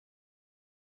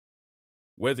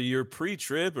Whether you're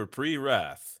pre-trib or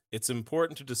pre-wrath, it's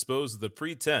important to dispose of the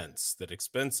pretense that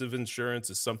expensive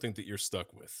insurance is something that you're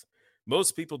stuck with.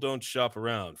 Most people don't shop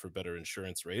around for better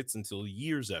insurance rates until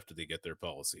years after they get their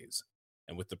policies.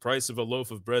 And with the price of a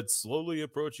loaf of bread slowly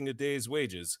approaching a day's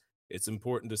wages, it's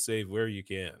important to save where you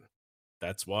can.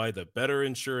 That's why the Better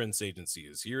Insurance Agency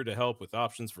is here to help with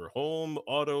options for home,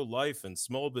 auto, life, and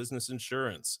small business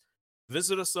insurance.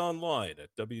 Visit us online at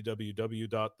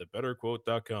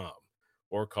www.thebetterquote.com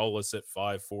or call us at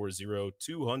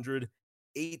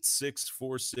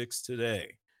 540-200-8646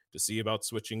 today to see about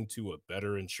switching to a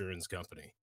better insurance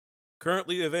company.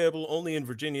 Currently available only in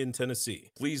Virginia and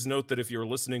Tennessee. Please note that if you're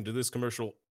listening to this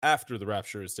commercial after the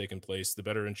rapture has taken place, the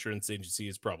Better Insurance Agency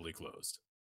is probably closed.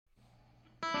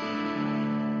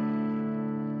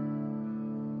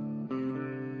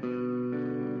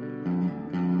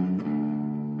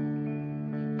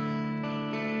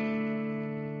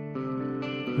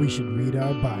 We should read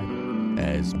our Bible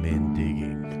as men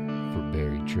digging for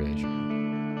buried treasure.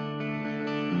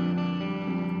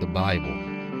 The Bible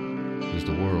is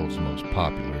the world's most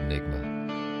popular enigma.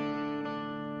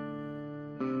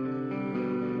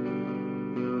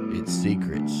 Its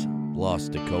secrets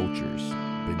lost to cultures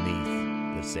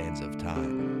beneath the sands of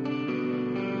time.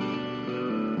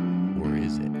 Or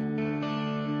is it?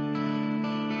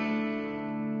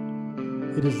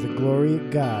 It is the glory of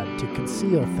God to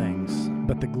conceal things,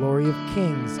 but the glory of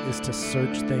kings is to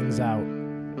search things out.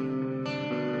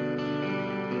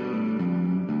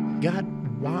 God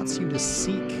wants you to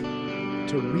seek,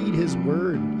 to read His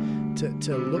Word,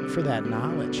 to look for that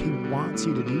knowledge. He wants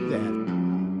you to do that.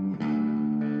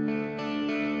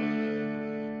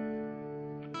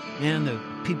 Man, the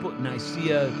people at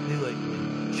Nicaea, they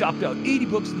chopped out 80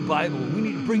 books of the Bible. We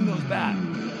need to bring those back.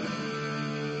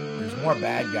 There's more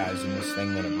bad guys in this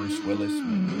thing than a Bruce Willis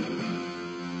movie.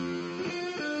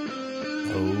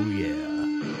 Oh, yeah.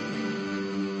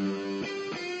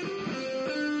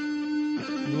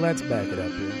 Let's back it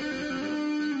up here.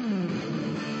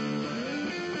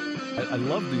 I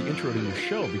love the intro to your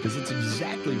show because it's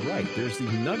exactly right. There's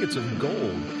these nuggets of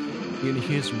gold in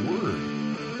His Word.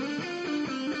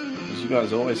 As you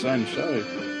guys always say in the show,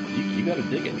 you got to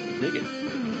dig it. Dig it.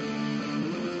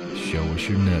 Show us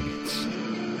your nuggets.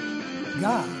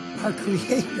 God, our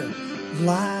Creator,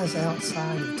 lies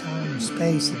outside of time,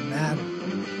 space, and matter.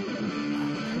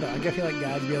 I feel like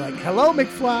God'd be like, "Hello,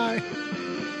 McFly."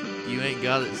 You ain't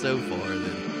got it so far,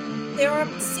 then. There are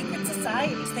secret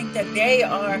societies think that they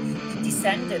are the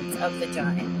descendants of the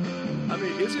giant. I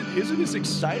mean, isn't this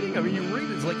exciting? I mean, you read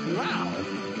it, it's like, wow.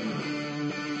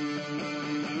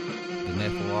 The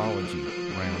Nephalology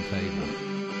Round Table.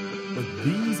 But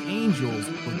these angels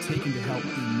were taken to help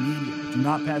immediately. Do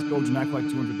not pass go, do not collect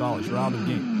 $200. You're out of the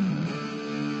game.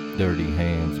 Dirty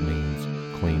hands means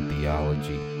clean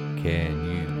theology. Can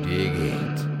you dig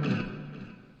it?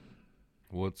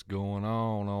 What's going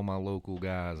on, all my local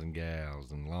guys and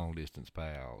gals and long distance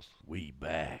pals? We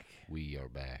back. We are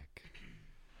back.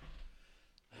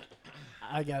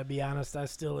 I gotta be honest, I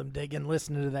still am digging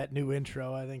listening to that new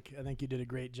intro. I think you did a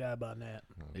great job on that.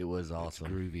 It was awesome.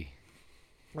 It's groovy.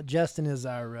 Justin is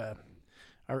our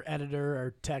editor,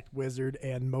 our tech wizard,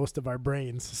 and most of our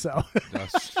brains. So,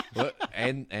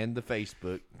 and the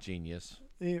Facebook genius.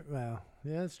 Yeah, well,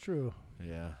 yeah, that's true.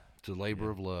 Yeah, it's a labor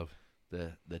of love.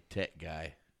 The tech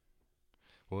guy.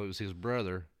 Well, it was his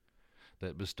brother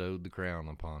that bestowed the crown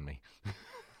upon me.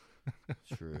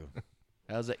 True.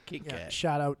 How's that Kit Kat? Yeah,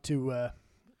 shout out to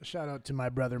my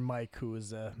brother Mike, who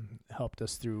has helped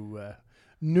us through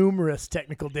numerous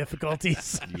technical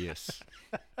difficulties. Yes.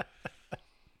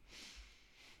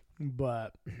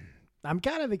 But I'm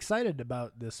kind of excited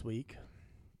about this week.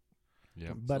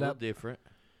 Yeah, but a little different.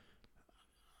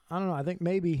 I don't know. I think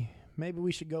maybe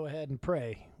we should go ahead and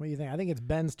pray. What do you think? I think it's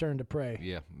Ben's turn to pray.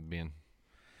 Yeah, Ben.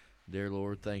 Dear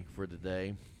Lord, thank you for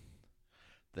today.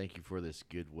 Thank you for this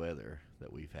good weather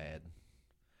that we've had.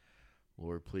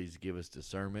 Lord, please give us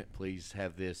discernment. Please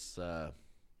have this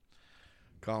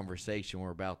conversation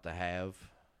we're about to have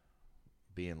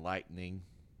be enlightening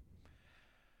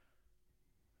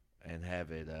and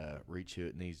have it reach who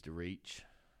it needs to reach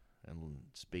and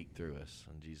speak through us.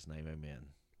 In Jesus' name, amen.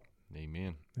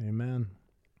 Amen. Amen.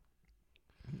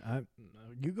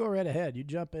 You go right ahead. You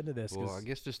jump into this. Well, I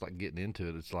guess just like getting into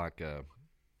it, it's like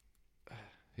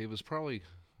it was probably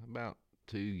about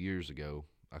 2 years ago.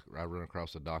 I ran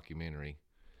across a documentary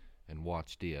and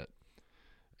watched it,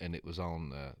 and it was on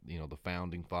the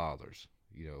founding fathers,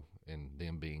 and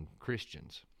them being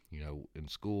Christians. In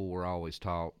school we're always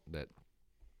taught that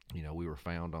we were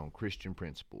found on Christian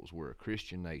principles. We're a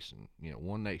Christian nation,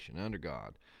 one nation under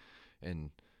God, and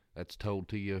that's told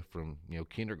to you from,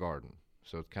 kindergarten.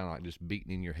 So it's kind of like just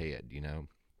beating in your head,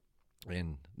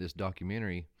 And this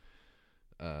documentary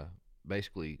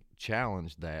basically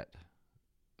challenged that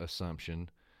assumption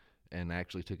and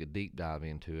actually took a deep dive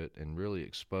into it and really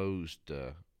exposed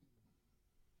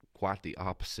quite the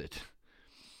opposite.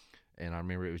 And I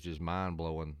remember it was just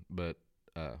mind-blowing. But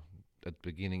at the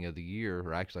beginning of the year,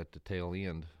 or actually at the tail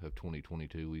end of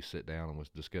 2022, we sat down and was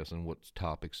discussing what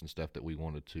topics and stuff that we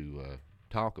wanted to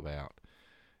talk about.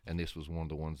 And this was one of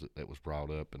the ones that was brought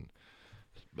up.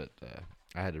 But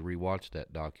I had to rewatch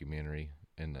that documentary,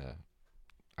 and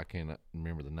I cannot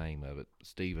remember the name of it.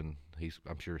 Stephen,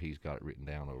 I'm sure he's got it written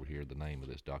down over here, the name of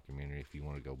this documentary, if you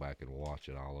want to go back and watch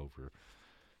it all over.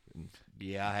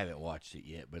 Yeah, I haven't watched it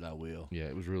yet, but I will. Yeah,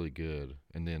 it was really good.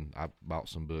 And then I bought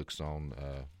some books on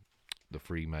the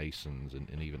Freemasons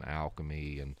and even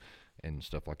alchemy and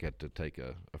stuff like that to take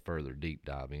a further deep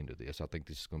dive into this. I think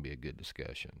this is going to be a good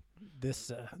discussion.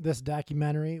 This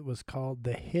documentary was called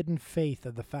The Hidden Faith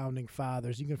of the Founding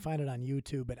Fathers. You can find it on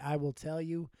YouTube, but I will tell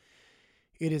you,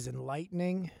 it is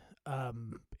enlightening. A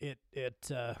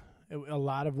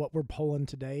lot of what we're pulling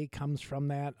today comes from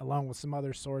that, along with some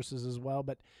other sources as well.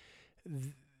 But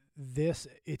it's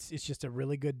just a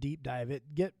really good deep dive.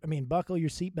 Buckle your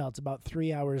seatbelts. About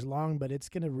 3 hours long, but it's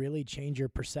going to really change your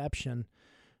perception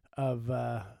of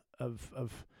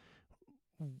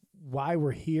why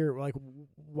we're here. Like,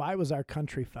 why was our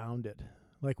country founded?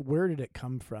 Like, where did it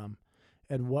come from,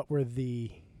 and what were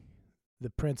the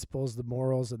principles, the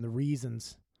morals, and the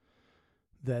reasons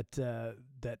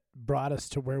that brought us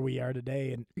to where we are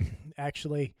today. And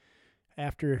actually,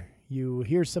 after you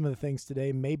hear some of the things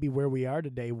today, maybe where we are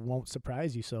today won't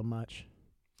surprise you so much.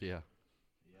 Yeah.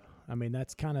 I mean,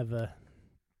 that's kind of a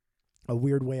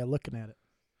weird way of looking at it.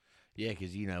 Yeah,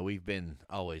 because, we've been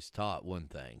always taught one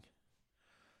thing.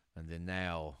 And then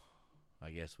now, I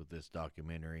guess with this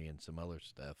documentary and some other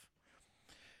stuff,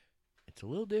 it's a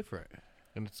little different.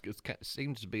 And it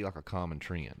seems to be like a common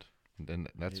trend. And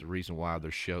that's the reason why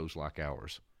there's shows like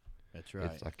ours. That's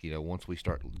right. It's like, once we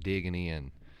start digging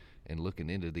in and looking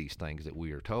into these things that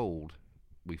we are told,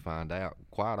 we find out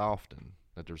quite often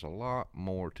that there's a lot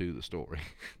more to the story.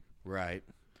 Right.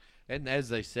 And as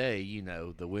they say,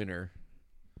 the winner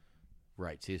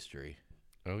writes history.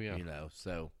 Oh, yeah.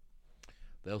 So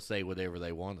they'll say whatever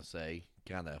they want to say,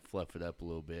 kind of fluff it up a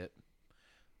little bit,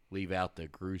 leave out the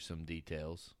gruesome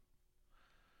details.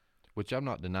 Which I'm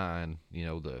not denying,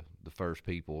 the first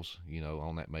peoples,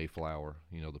 on that Mayflower,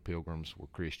 the Pilgrims were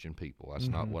Christian people. That's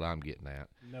not what I'm getting at.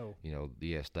 No.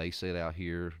 Yes, they set out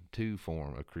here to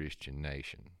form a Christian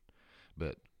nation.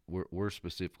 But we're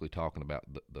specifically talking about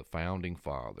the founding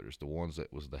fathers, the ones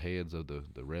that was the heads of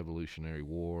the Revolutionary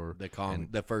War.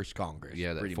 The first Congress.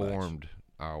 Yeah, that formed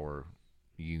our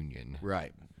union.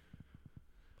 Right.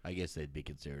 I guess they'd be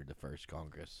considered the first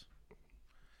Congress.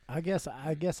 I guess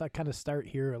I kind of start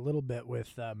here a little bit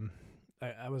with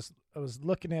I was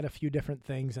looking at a few different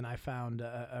things, and I found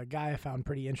a guy I found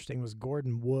pretty interesting was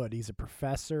Gordon Wood. He's a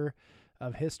professor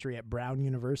of history at Brown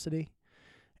University,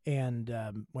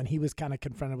 and when he was kind of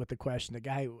confronted with the question, the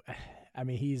guy,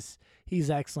 he's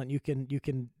excellent. You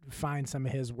can find some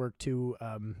of his work too,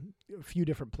 a few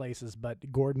different places, but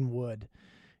Gordon Wood.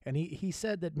 And he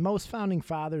said that most founding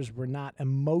fathers were not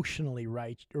emotionally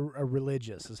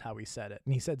religious, is how he said it.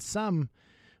 And he said some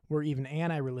were even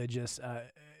anti-religious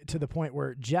to the point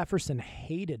where Jefferson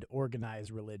hated organized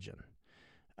religion.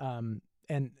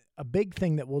 And a big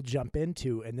thing that we'll jump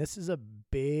into, and this is a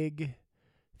big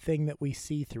thing that we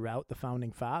see throughout the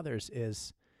founding fathers,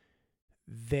 is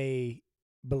they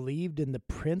believed in the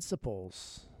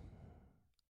principles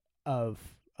of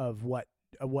what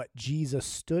Jesus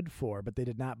stood for, but they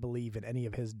did not believe in any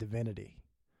of his divinity.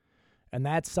 And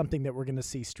that's something that we're going to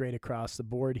see straight across the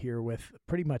board here with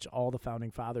pretty much all the founding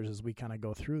fathers as we kind of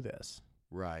go through this.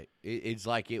 Right. It's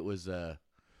like it was a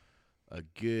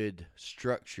good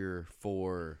structure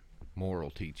for moral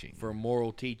teaching. For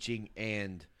moral teaching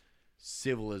and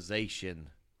civilization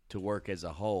to work as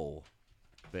a whole,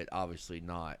 but obviously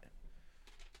not,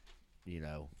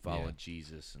 following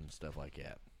Jesus and stuff like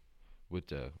that.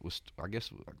 With I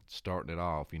guess starting it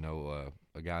off,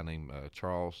 a guy named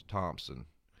Charles Thompson.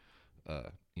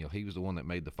 He was the one that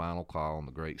made the final call on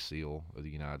the Great Seal of the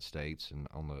United States and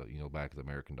on the back of the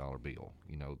American dollar bill.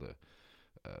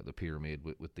 The pyramid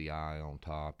with the eye on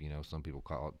top. Some people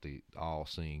call it the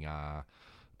all-seeing eye.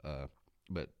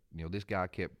 But this guy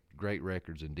kept great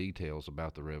records and details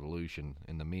about the Revolution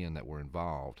and the men that were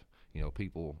involved.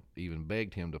 People even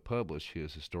begged him to publish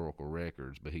his historical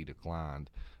records, but he declined.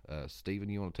 Stephen,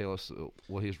 you want to tell us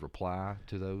what his reply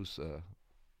to those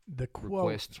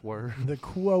requests were? The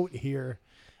quote here,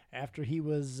 After he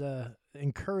was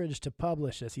encouraged to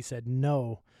publish this, he said,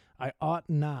 "No, I ought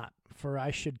not, for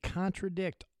I should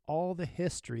contradict all the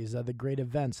histories of the great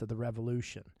events of the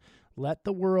Revolution. Let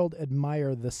the world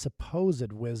admire the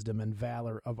supposed wisdom and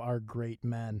valor of our great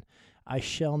men. I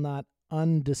shall not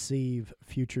undeceive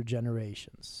future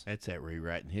generations." That's that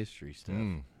rewriting history stuff.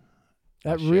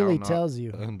 That I really shall not tells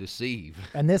you. Undeceive.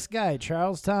 And this guy,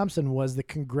 Charles Thompson, was the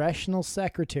congressional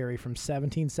secretary from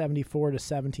 1774 to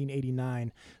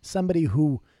 1789. Somebody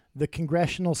who, the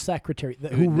congressional secretary,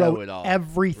 who would know wrote it all.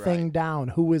 everything Right. down,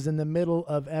 who was in the middle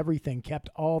of everything, kept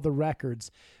all the records,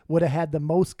 would have had the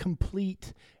most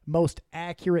complete, most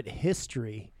accurate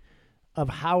history of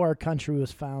how our country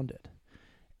was founded.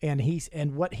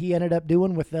 And what he ended up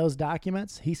doing with those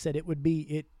documents, he said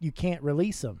you can't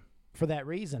release them for that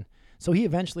reason. So he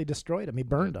eventually destroyed them. He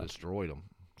burned them. Destroyed them,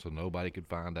 so nobody could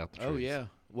find out the truth. Oh, yeah.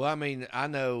 Well, I mean, I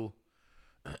know,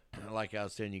 like I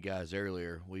was telling you guys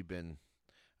earlier,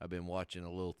 I've been watching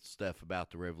a little stuff about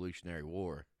the Revolutionary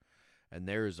War, and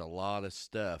there's a lot of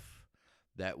stuff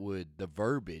that the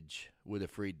verbiage would have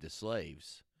freed the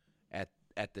slaves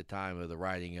at the time of the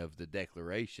writing of the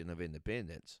Declaration of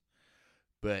Independence,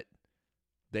 but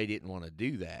they didn't want to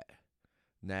do that.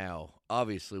 Now,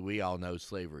 obviously, we all know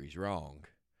slavery's wrong.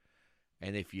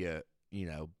 And if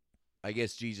I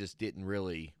guess Jesus didn't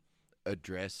really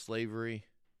address slavery,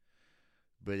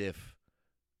 but if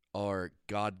our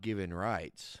God-given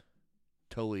rights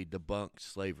totally debunked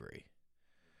slavery,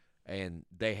 and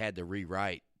they had to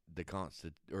rewrite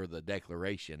the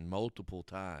Declaration multiple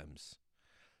times,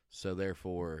 so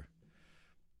therefore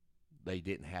they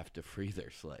didn't have to free their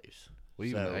slaves. Well,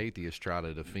 even the atheists try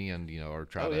to defend, or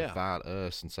try to yeah. fight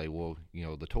us and say, well,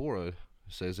 the Torah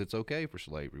says it's okay for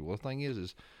slavery. Well, the thing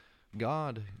is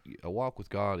a walk with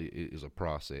God is a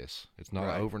process. It's not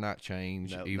Right. an overnight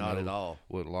change. No, even not though at all.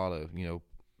 What a lot of,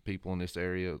 people in this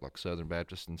area, like Southern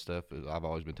Baptists and stuff, I've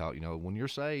always been taught, when you're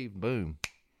saved, boom,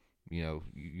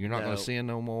 you're not going to sin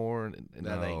no more. And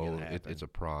That ain't gonna no, happen. it's a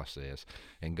process.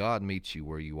 And God meets you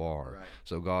where you are. Right.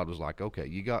 So God was like, okay,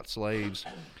 you got slaves.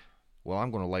 Well,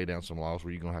 I'm going to lay down some laws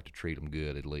where you're going to have to treat them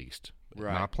good at least.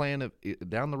 Right. My plan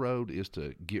down the road is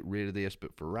to get rid of this,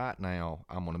 but for right now,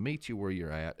 I'm going to meet you where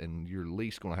you're at, and you're at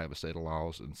least going to have a set of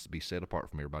laws and be set apart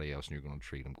from everybody else, and you're going to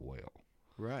treat them well.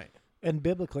 Right. And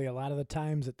biblically, a lot of the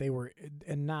times that they were,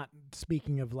 and not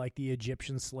speaking of like the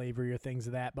Egyptian slavery or things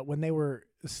of that, but when they were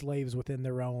slaves within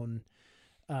their own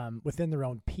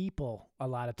people, a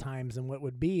lot of times, and what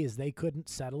would be is they couldn't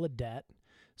settle a debt.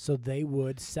 So they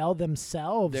would sell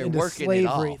themselves They're into working it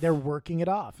slavery. off. They're working it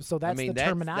off. So that's the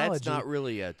terminology. That's not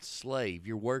really a slave.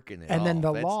 You're working it and off. then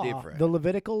the That's law, different. the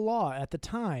Levitical law at the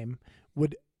time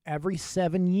would, every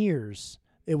 7 years,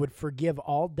 it would forgive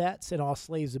all debts and all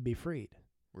slaves would be freed.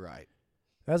 Right.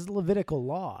 That's the Levitical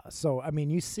law. So, I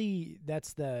mean, you see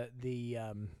that's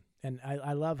and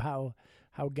I love how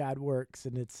God works,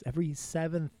 and it's every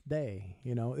seventh day,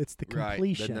 it's the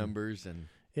completion. Right, the numbers and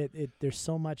there's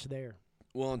so much there.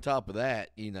 Well, on top of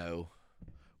that,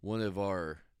 one of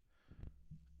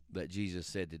that Jesus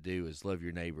said to do is love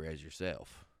your neighbor as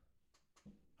yourself.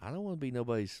 I don't want to be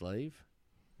nobody's slave.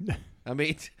 I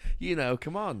mean,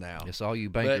 come on now. It's all you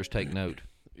bankers take note.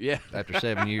 Yeah. After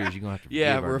 7 years, you're going to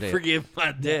have to forgive our debt. forgive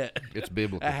my debt. It's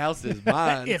biblical. A house is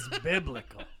mine. It's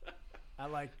biblical. I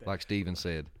like that. Like Stephen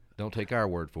said, don't take our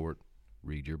word for it.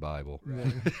 Read your Bible.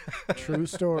 Right. True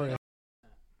story.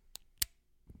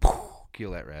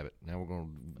 Kill that rabbit. Now we're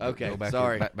going to Okay, go back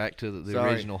sorry. back to the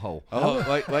Sorry. original hole. Oh,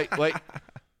 wait.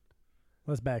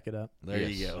 Let's back it up. There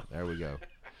you go. There we go.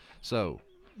 So,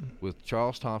 with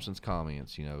Charles Thompson's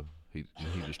comments, he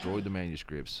destroyed the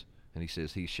manuscripts, and he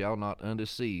says he shall not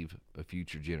undeceive a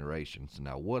future generations.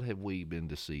 Now, what have we been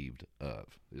deceived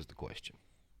of is the question.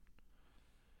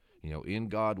 In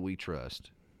God we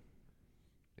trust.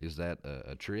 Is that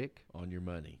a trick? On your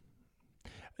money.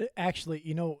 Actually,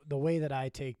 the way that I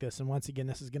take this, and once again,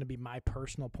 this is going to be my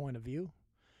personal point of view,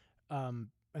 and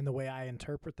the way I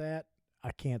interpret that,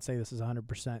 I can't say this is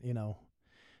 100%,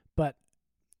 but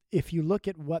if you look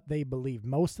at what they believed,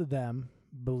 most of them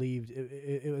believed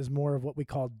it was more of what we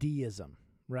call deism,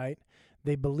 right?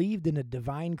 They believed in a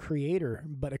divine creator,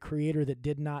 but a creator that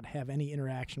did not have any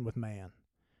interaction with man.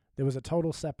 There was a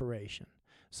total separation.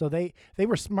 So they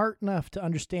were smart enough to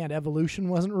understand evolution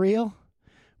wasn't real,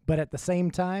 but at the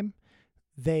same time,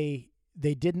 they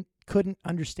couldn't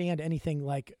understand anything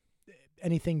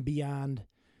beyond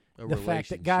the fact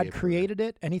that God created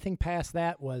it. Anything past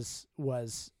that was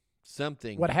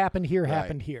something. What happened here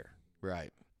happened here.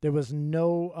 Right. There was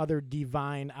no other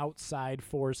divine outside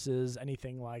forces,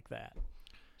 anything like that.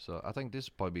 So I think this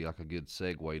would probably be like a good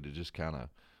segue to just kind of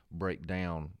break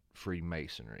down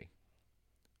Freemasonry,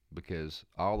 because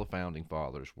all the founding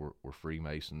fathers were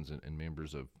Freemasons and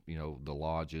members of, you know, the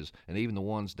lodges, and even the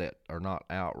ones that are not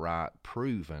outright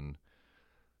proven,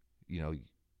 you know,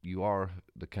 you are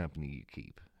the company you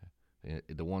keep.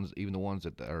 Even the ones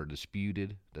that are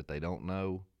disputed, that they don't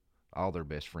know, all their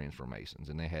best friends were Masons,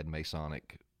 and they had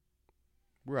Masonic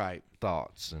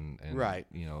thoughts and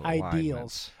you know, ideals.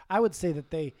 alignments. I would say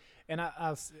that they, and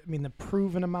I mean the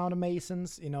proven amount of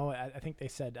Masons, you know, I think they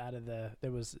said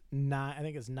there was 9, I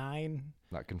think it's 9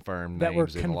 not confirmed that were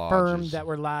names in confirmed lodges. that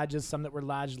were lodges, some that were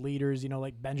lodge leaders, you know,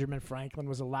 like Benjamin Franklin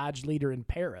was a lodge leader in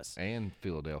Paris and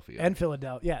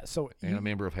Philadelphia. Yeah, so and a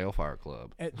member of Hellfire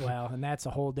Club. Well, and that's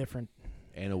a whole different.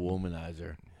 And a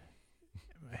womanizer.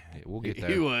 Yeah, we'll get there.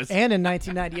 He was. And in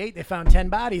 1998, they found 10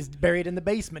 bodies buried in the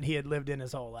basement he had lived in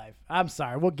his whole life. I'm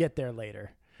sorry, we'll get there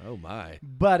later. Oh my!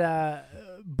 But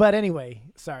anyway,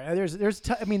 sorry. I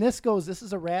mean, this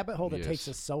is a rabbit hole that takes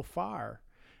us so far,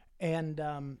 and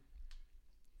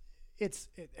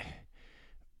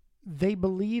they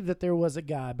believe that there was a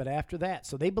God, but after that,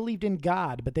 so they believed in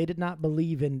God, but they did not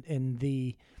believe in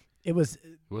the. It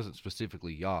wasn't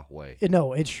specifically Yahweh.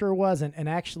 No, it sure wasn't. And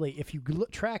actually, if you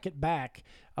track it back,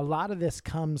 a lot of this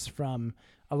comes from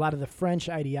a lot of the French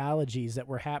ideologies that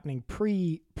were happening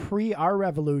pre our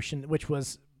revolution, which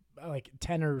was like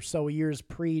 10 or so years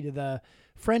pre to the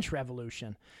French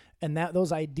Revolution, and that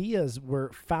those ideas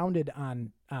were founded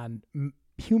on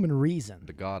human reason,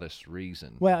 the goddess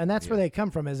reason. Well, and that's where they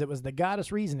come from. Is it was the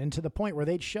goddess reason, and to the point where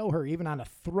they'd show her even on a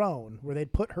throne, where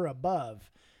they'd put her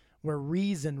above, where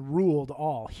reason ruled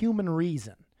all, human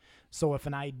reason. So if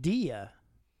an idea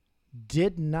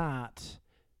did not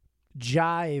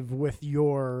jive with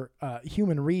your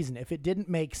human reason, if it didn't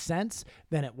make sense,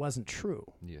 then it wasn't true.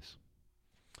 Yes.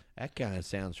 That kind of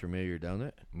sounds familiar, don't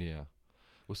it? Yeah.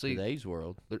 Well, see, today's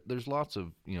world, there's lots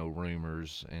of, you know,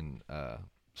 rumors and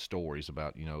stories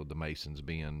about, you know, the Masons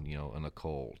being, you know, an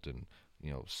occult and, you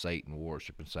know, Satan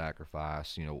worship and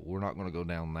sacrifice. You know, we're not going to go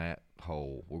down that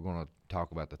hole. We're going to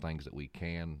talk about the things that we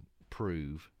can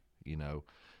prove, you know,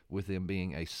 with them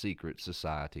being a secret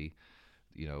society.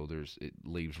 You know, it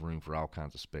leaves room for all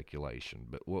kinds of speculation.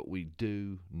 But what we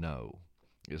do know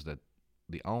is that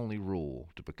the only rule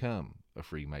to become a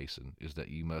Freemason is that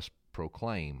you must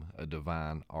proclaim a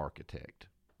divine architect,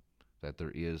 that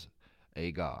there is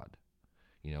a God,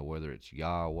 you know, whether it's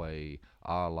Yahweh,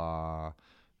 Allah,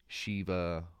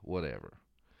 Shiva, whatever.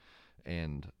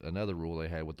 And another rule they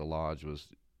had with the lodge was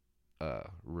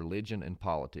religion and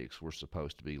politics were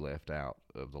supposed to be left out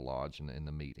of the lodge and in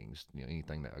the meetings, you know,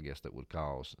 anything that I guess that would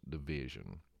cause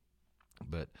division.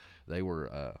 But they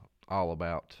were all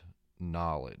about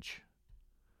knowledge,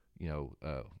 you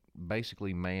know,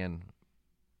 basically man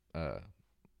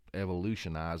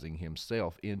evolutionizing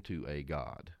himself into a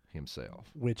god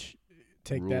himself, which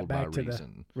take that back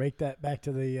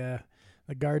to the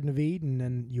Garden of Eden,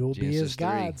 and you'll be as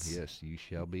gods. Yes, you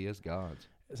shall be as gods.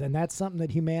 And that's something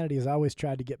that humanity has always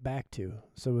tried to get back to.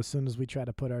 So as soon as we try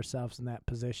to put ourselves in that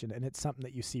position, and it's something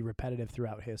that you see repetitive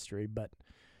throughout history, but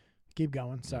keep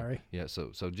going. Sorry. Yeah.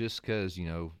 So just because, you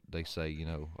know, they say, you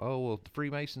know, oh, well, the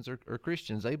Freemasons are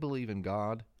Christians, they believe in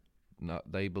God. No,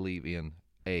 they believe in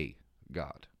a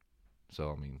God.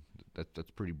 So, I mean,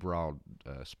 that's pretty broad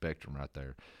spectrum right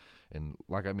there. And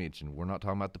like I mentioned, we're not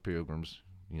talking about the Pilgrims.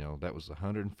 You know, that was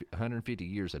 150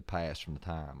 years had passed from the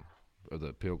time of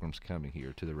the Pilgrims coming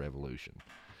here to the Revolution.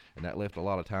 And that left a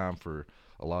lot of time for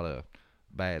a lot of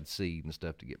bad seed and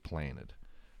stuff to get planted.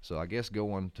 So I guess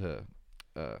going to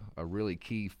a really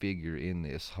key figure in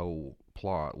this whole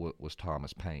plot was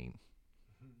Thomas Paine.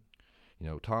 You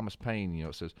know, Thomas Paine, you know,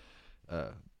 it says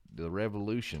the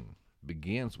Revolution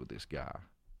begins with this guy.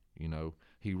 You know,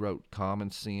 he wrote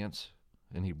Common Sense,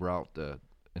 and he brought the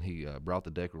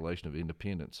Declaration of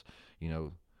Independence. You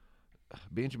know,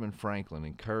 Benjamin Franklin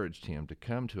encouraged him to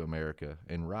come to America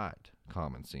and write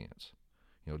Common Sense.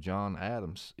 You know, John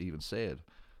Adams even said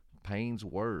Paine's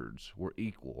words were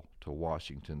equal to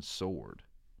Washington's sword.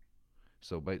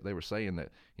 So they were saying that,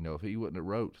 you know, if he wouldn't have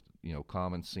wrote, you know,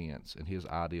 Common Sense and his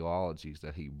ideologies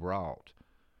that he brought,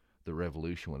 the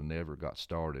revolution would have never got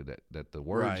started. That the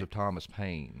words of Thomas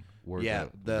Paine were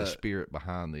the spirit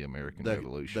behind the American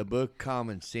Revolution. The book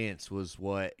Common Sense was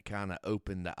what kind of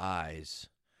opened the eyes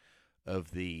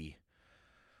of the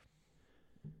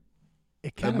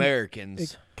Americans.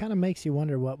 It kind of makes you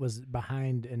wonder what was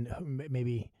behind, and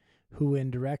maybe who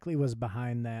indirectly was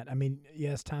behind that. I mean,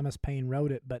 yes, Thomas Paine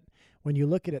wrote it, but when you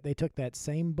look at it, they took that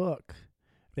same book.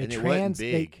 They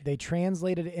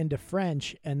translated it into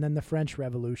French, and then the French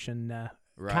Revolution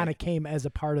kind of came as a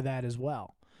part of that as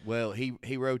well. Well,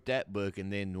 he wrote that book,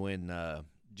 and then when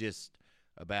just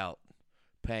about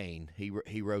pain.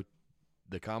 He wrote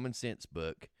the Common Sense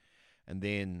book, and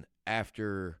then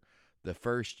after the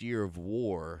first year of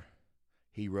war,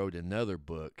 he wrote another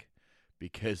book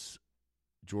because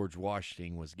George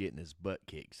Washington was getting his butt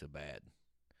kicked so bad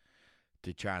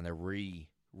to trying to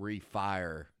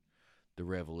refire the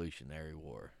Revolutionary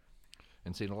War.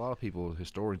 And see, a lot of people,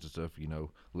 historians and stuff,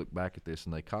 look back at this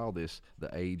and they call this the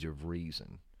Age of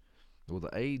Reason. Well, the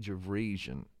Age of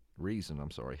Reason,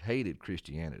 hated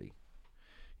Christianity.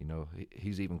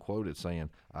 He's even quoted saying,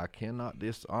 "I cannot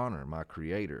dishonor my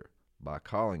Creator by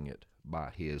calling it by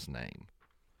His name."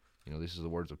 This is the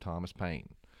words of Thomas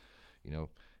Paine.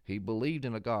 He believed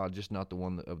in a God, just not the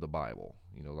one of the Bible.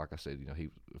 Like I said, he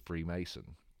was a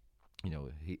Freemason.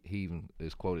 He even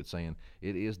is quoted saying,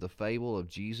 "It is the fable of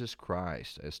Jesus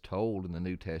Christ as told in the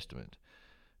New Testament,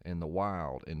 and the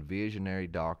wild and visionary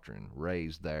doctrine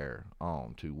raised there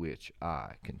on to which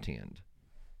I contend."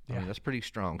 I mean, that's a pretty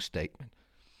strong statement.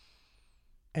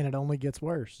 And it only gets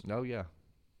worse. Oh, yeah.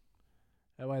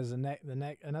 That was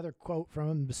another quote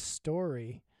from the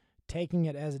story, taking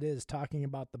it as it is, talking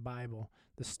about the Bible.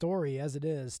 The story as it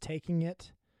is, taking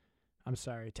it as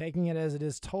it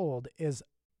is told is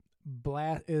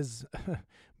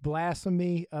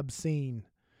blasphemy, obscene.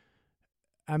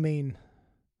 I mean,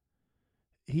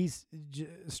 he's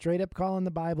straight up calling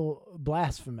the Bible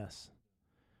blasphemous.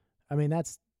 I mean,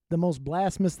 that's the most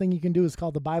blasphemous thing you can do is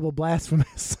call the Bible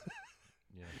blasphemous.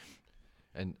 Yeah.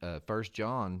 And 1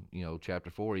 John, chapter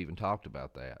 4 even talked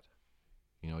about that.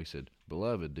 He said,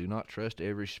 "Beloved, do not trust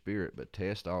every spirit, but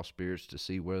test all spirits to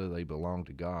see whether they belong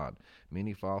to God.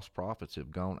 Many false prophets have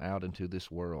gone out into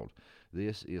this world.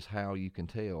 This is how you can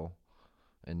tell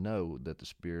and know that the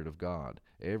Spirit of God.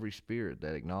 Every spirit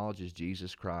that acknowledges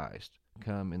Jesus Christ,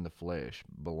 come in the flesh,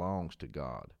 belongs to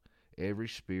God. Every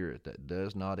spirit that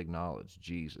does not acknowledge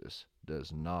Jesus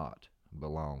does not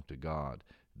belong to God.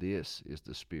 This is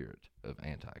the spirit of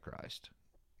Antichrist."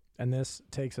 And this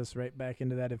takes us right back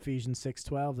into that Ephesians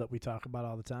 6:12 that we talk about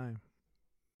all the time.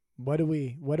 What are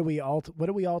we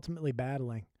ultimately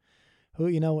battling?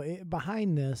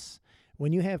 Behind this,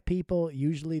 when you have people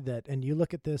usually that, and you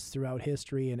look at this throughout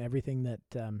history and everything that,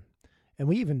 and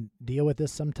we even deal with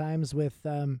this sometimes with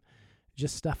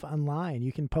just stuff online.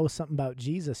 You can post something about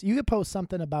Jesus. You could post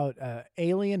something about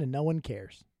alien and no one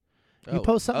cares. You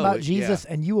post something about Jesus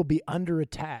and you will be under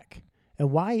attack.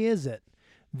 And why is it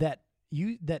that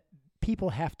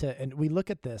people have to, and we look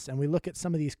at this and we look at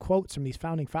some of these quotes from these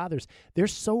founding fathers, they're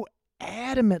so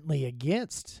adamantly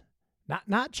against,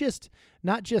 not just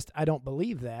I don't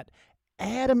believe that,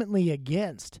 adamantly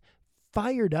against,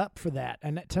 fired up for that.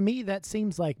 And to me, that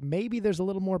seems like maybe there's a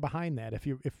little more behind that. If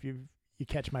you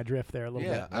catch my drift there a little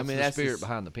bit. Yeah, I mean, that's the spirit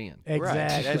behind the pen. Exactly.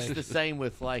 Right. That's the same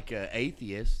with like an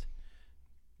atheist.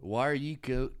 Why are you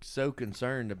so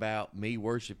concerned about me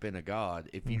worshiping a God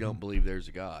if you don't believe there's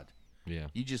a God? Yeah.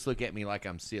 You just look at me like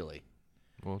I'm silly.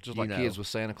 Well, just like kids with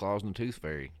Santa Claus and the Tooth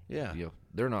Fairy. Yeah.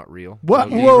 They're not real. What?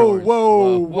 So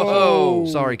Whoa.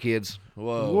 Sorry, kids.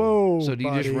 Whoa. So do you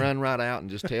buddy. just run right out and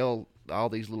just tell all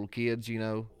these little kids,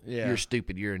 you're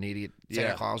stupid, you're an idiot.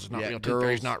 Santa Claus is not real. Tooth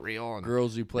Fairy's not real. And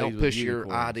girls who play don't with push your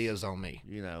unicorns. ideas on me.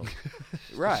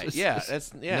 Right. Yeah.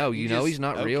 That's No, he's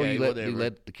not real. You whatever.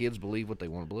 let the kids believe what they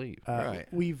want to believe. Right.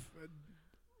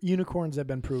 Unicorns have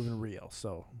been proven real,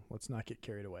 so let's not get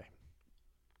carried away.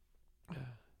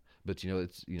 But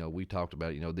it's we talked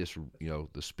about this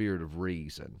the spirit of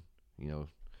reason.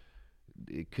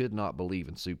 It could not believe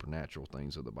in supernatural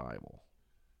things of the Bible,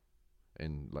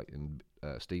 and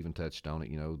Stephen touched on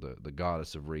it. The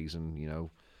goddess of reason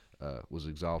was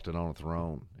exalted on a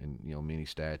throne, and many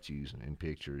statues and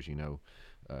pictures. The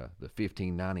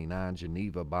 1599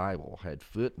 Geneva Bible had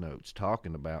footnotes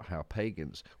talking about how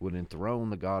pagans would enthrone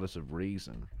the goddess of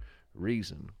reason.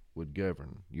 Reason would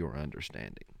govern your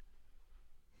understanding.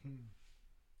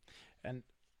 And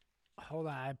hold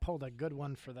on, I pulled a good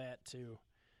one for that too.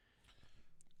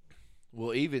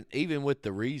 Well, even with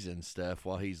the reason stuff,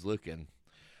 while he's looking,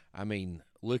 I mean,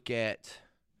 look at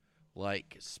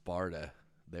like Sparta.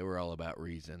 They were all about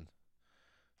reason.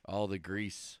 All the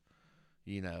Greece,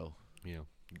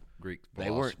 Greek they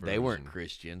weren't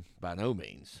Christian by no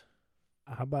means.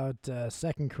 How about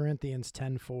 2 Corinthians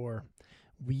 10:4?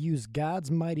 We use God's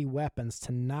mighty weapons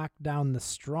to knock down the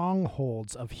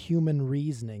strongholds of human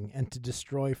reasoning and to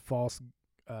destroy false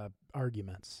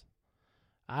arguments.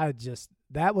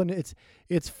 That one,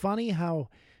 it's funny how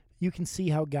you can see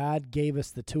how God gave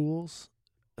us the tools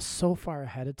so far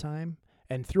ahead of time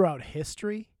and throughout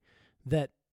history that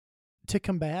to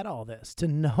combat all this, to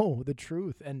know the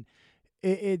truth. And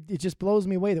it just blows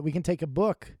me away that we can take a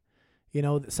book,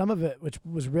 some of it which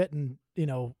was written,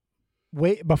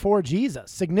 way before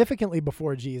Jesus, significantly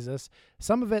before Jesus,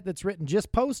 some of it that's written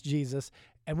just post Jesus,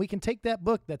 and we can take that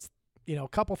book that's, a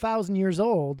couple thousand years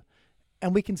old,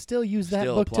 and we can still use that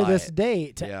book to this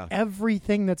day to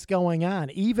everything that's going on,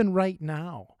 even right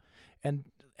now. And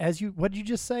what did you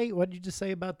just say? What did you just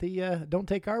say about the don't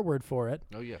take our word for it?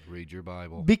 Oh yeah, read your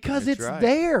Bible. Because it's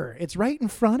there. It's right in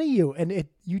front of you, and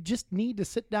you just need to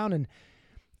sit down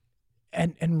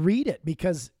and read it,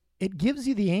 because it gives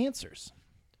you the answers.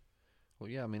 Well,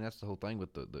 yeah, I mean that's the whole thing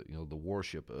with the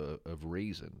worship of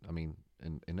reason. I mean,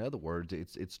 in other words,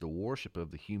 it's the worship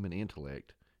of the human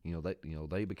intellect.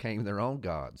 They became their own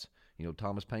gods.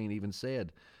 Thomas Paine even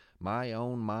said, "My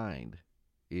own mind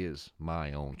is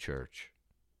my own church."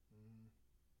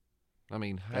 I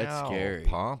mean, how that's scary.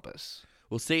 Pompous.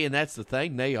 Well, see, and that's the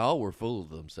thing. They all were full of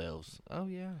themselves. Oh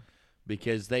yeah,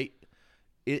 because it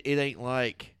ain't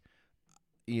like,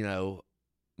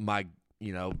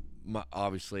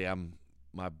 obviously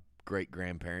my great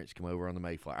grandparents come over on the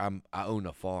Mayflower. I own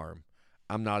a farm.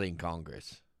 I'm not in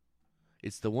Congress.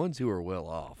 It's the ones who are well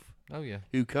off. Oh yeah,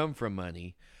 who come from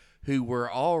money, who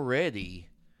were already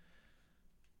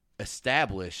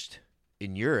established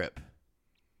in Europe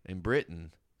and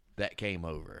Britain, that came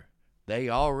over. They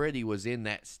already was in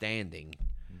that standing.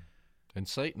 And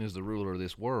Satan is the ruler of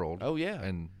this world. Oh yeah.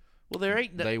 And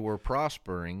they were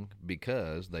prospering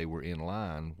because they were in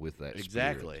line with that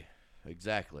Exactly. spirit.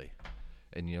 Exactly.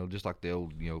 And just like the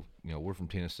old, we're from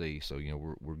Tennessee, so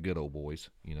we're good old boys.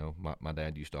 My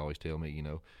dad used to always tell me,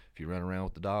 if you run around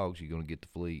with the dogs, you're gonna get the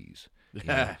fleas.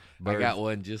 I got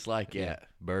one just like that. Yeah,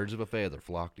 birds of a feather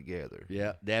flock together.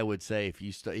 Yeah, Dad would say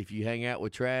if you hang out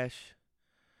with trash,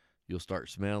 you'll start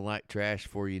smelling like trash.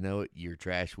 Before you know it, you're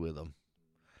trash with them.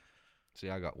 See,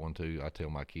 I got one too. I tell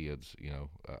my kids,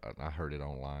 I heard it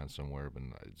online somewhere, but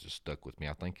it just stuck with me.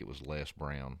 I think it was Les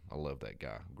Brown. I love that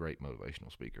guy. Great motivational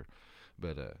speaker.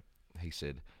 But he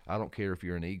said, I don't care if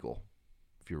you're an eagle.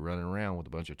 If you're running around with a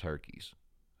bunch of turkeys,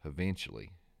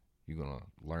 eventually you're going to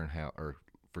learn how, or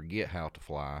forget how to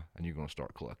fly, and you're going to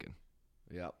start clucking.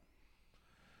 Yep.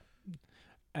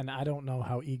 And I don't know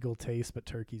how eagle tastes, but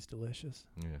turkey's delicious.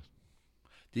 Yes.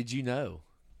 Did you know,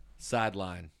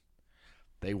 sideline,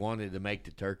 they wanted to make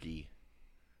the turkey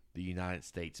the United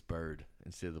States bird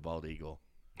instead of the bald eagle?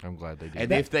 I'm glad they did.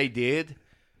 And if they did,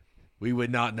 we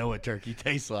would not know what turkey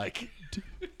tastes like.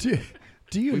 Do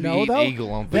you We'd know, eat though?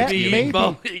 eagle on that Thanksgiving.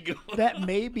 That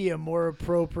may be a more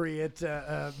appropriate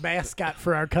mascot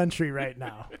for our country right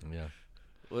now. Yeah.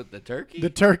 What, the turkey? The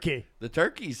turkey. The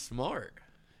turkey's smart.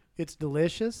 It's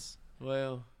delicious.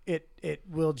 Well, it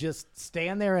will just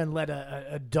stand there and let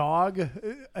a dog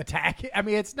attack it. I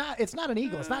mean, it's not an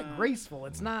eagle. It's not graceful.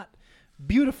 It's not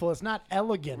beautiful. It's not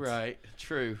elegant. Right.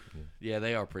 True. Yeah,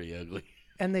 they are pretty ugly.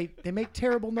 And they make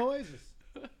terrible noises.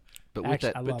 But with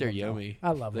Actually, that, But they're them, yummy. though.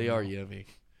 I love them. They are though. yummy.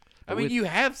 I mean, you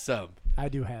have some. I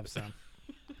do have some.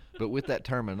 but with that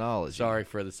terminology, Sorry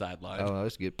for the sideline. Oh, no,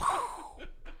 that's good.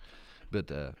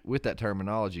 But with that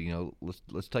terminology,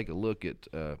 let's take a look at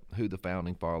who the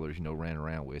founding fathers, ran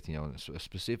around with, and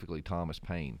specifically Thomas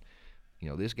Paine.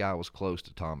 This guy was close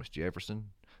to Thomas Jefferson,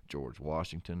 George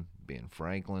Washington, Ben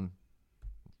Franklin.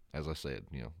 As I said,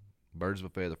 birds of a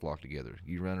feather flock together.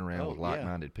 You run around with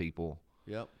like-minded people.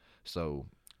 Yep. So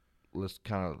let's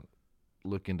kind of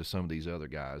look into some of these other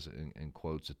guys and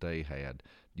quotes that they had.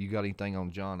 Do you got anything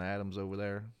on John Adams over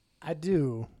there? I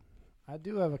do. I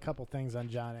do have a couple things on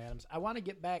John Adams. I want to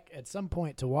get back at some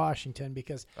point to Washington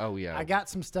because I got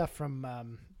some stuff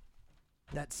from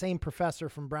that same professor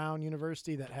from Brown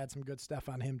University that had some good stuff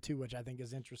on him too, which I think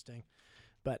is interesting.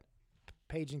 But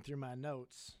paging through my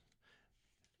notes,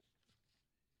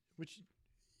 which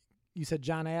you said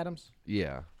John Adams?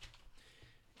 Yeah.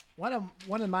 One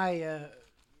of my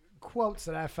quotes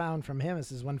that I found from him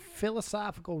is when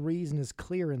philosophical reason is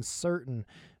clear and certain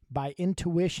by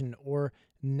intuition or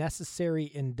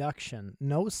necessary induction,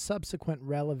 no subsequent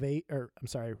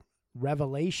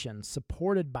revelation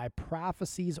supported by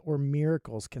prophecies or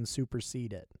miracles can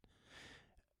supersede it.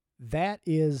 That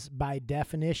is, by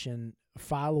definition,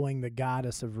 following the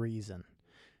goddess of reason.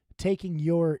 Taking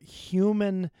your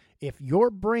human, if your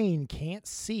brain can't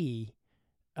see,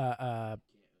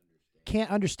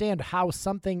 can't understand how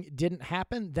something didn't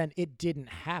happen, then it didn't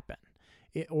happen.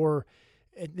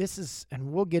 This is,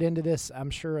 and we'll get into this,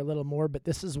 I'm sure, a little more, but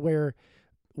this is where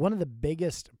one of the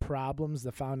biggest problems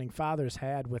the founding fathers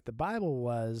had with the Bible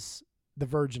was the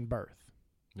virgin birth.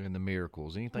 And the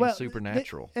miracles, anything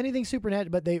supernatural. Anything supernatural,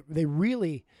 but they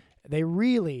really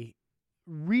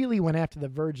went after the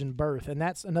virgin birth. And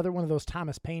that's another one of those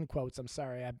Thomas Paine quotes. I'm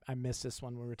sorry, I missed this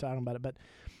one when we were talking about it. But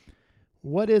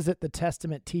What is it the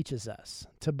Testament teaches us?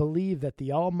 To believe that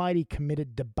the Almighty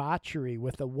committed debauchery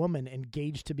with a woman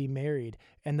engaged to be married,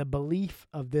 and the belief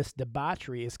of this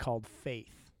debauchery is called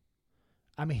faith.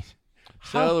 I mean,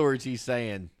 So in other words, he's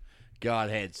saying God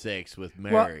had sex with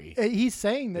Mary. Well, he's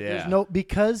saying that there's no,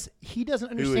 because he doesn't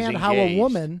understand how a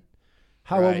woman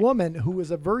who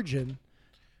is a virgin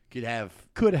could have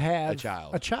a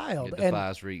child. It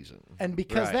defies reason. And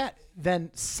because that,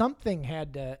 then something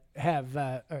had to have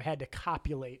or had to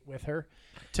copulate with her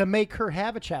to make her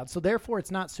have a child. So therefore,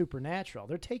 it's not supernatural.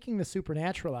 They're taking the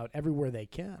supernatural out everywhere they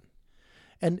can,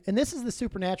 and this is the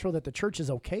supernatural that the church is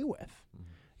okay with.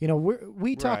 You know,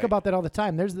 we talk about that all the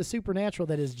time. There's the supernatural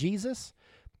that is Jesus,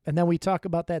 and then we talk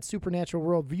about that supernatural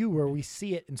worldview where we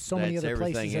see it in so many other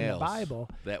places in the Bible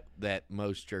that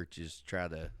most churches try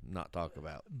to not talk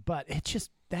about. But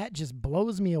that just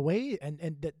blows me away,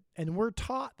 and we're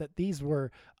taught that these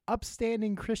were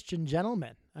upstanding Christian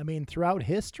gentlemen. I mean, throughout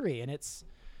history, and it's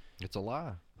a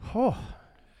lie. Oh,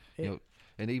 you know,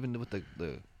 and even with the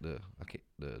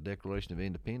Declaration of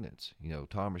Independence, you know,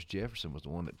 Thomas Jefferson was the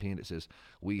one that penned it. Says,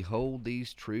 "We hold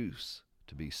these truths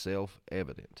to be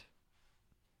self-evident.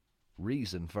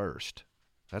 Reason first."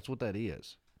 That's what that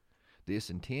is.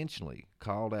 This intentionally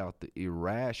called out the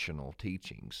irrational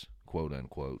teachings, quote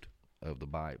unquote, of the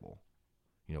Bible.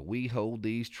 You know, we hold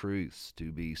these truths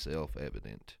to be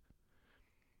self-evident.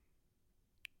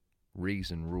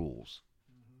 Reason rules.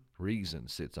 Reason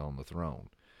sits on the throne.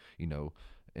 You know,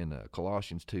 in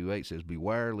Colossians 2:8 says,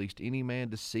 "Beware lest any man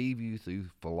deceive you through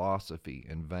philosophy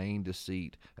and vain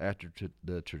deceit, after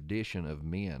the tradition of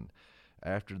men,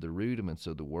 after the rudiments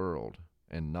of the world,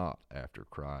 and not after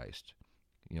Christ."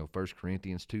 You know, 1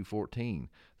 Corinthians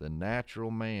 2:14, "The natural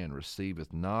man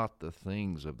receiveth not the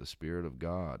things of the Spirit of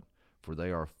God, for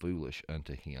they are foolish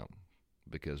unto him,"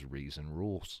 because reason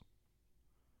rules.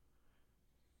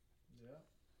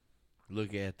 Look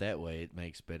at it that way, it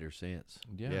makes better sense.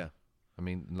 Yeah. I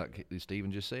mean, like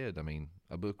Stephen just said, I mean,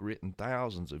 a book written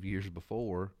thousands of years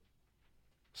before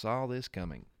saw this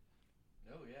coming.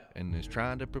 Oh, yeah. And is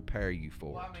trying to prepare you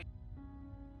for it.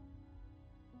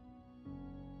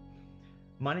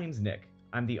 My name's Nick.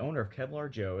 I'm the owner of Kevlar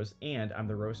Joe's, and I'm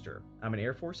the roaster. I'm an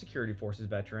Air Force Security Forces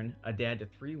veteran, a dad to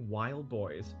 3 wild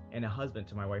boys, and a husband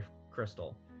to my wife,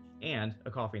 Crystal, and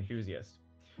a coffee enthusiast.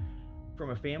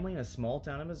 From a family in a small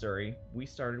town in Missouri, we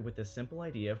started with the simple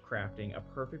idea of crafting a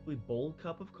perfectly bold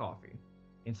cup of coffee.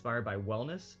 Inspired by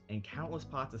wellness and countless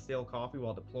pots of stale coffee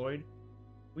while deployed,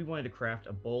 we wanted to craft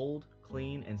a bold,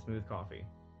 clean, and smooth coffee.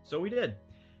 So we did,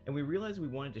 and we realized we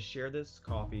wanted to share this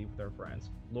coffee with our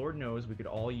friends. Lord knows we could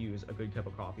all use a good cup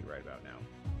of coffee right about now.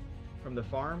 From the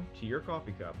farm to your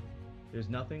coffee cup, there's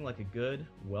nothing like a good,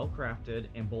 well-crafted,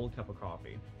 and bold cup of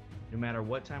coffee. No matter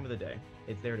what time of the day,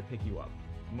 it's there to pick you up,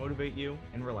 motivate you,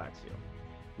 and relax you.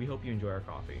 We hope you enjoy our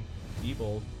coffee. Be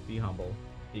bold, be humble,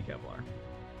 be Kevlar.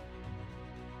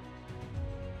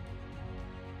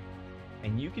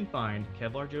 And you can find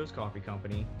Kevlar Joe's Coffee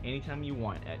Company anytime you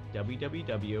want at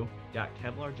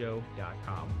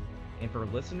www.kevlarjoe.com. And for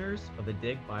listeners of the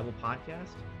Dig Bible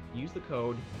Podcast, use the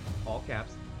code, all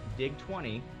caps,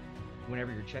 DIG20,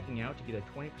 whenever you're checking out to get a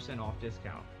 20% off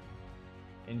discount.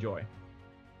 Enjoy.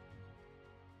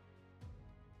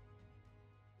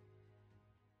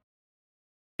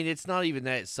 It's not even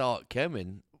that it saw it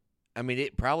coming. I mean,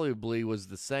 it probably was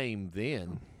the same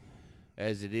then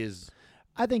as it is,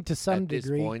 I think, to some at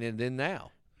degree. this point and then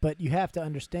now. But you have to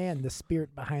understand the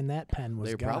spirit behind that pen was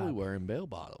They're God. probably wearing bell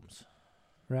bottoms.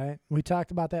 Right? We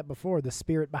talked about that before. The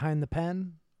spirit behind the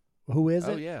pen. Who is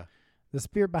it? Oh, yeah. The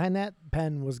spirit behind that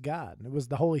pen was God. It was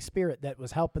the Holy Spirit that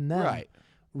was helping them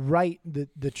write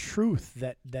the truth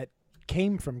that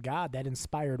came from God, that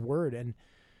inspired word. And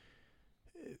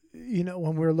you know,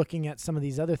 when we're looking at some of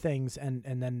these other things, and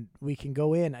then we can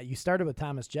go in. You started with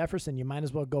Thomas Jefferson. You might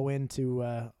as well go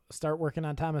into start working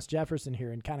on Thomas Jefferson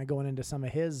here and kind of going into some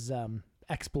of his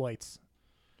exploits.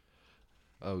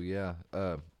 Oh yeah.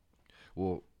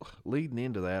 Well, leading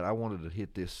into that, I wanted to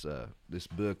hit this this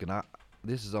book, and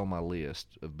this is on my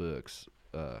list of books,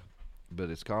 but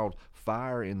it's called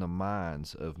 "Fire in the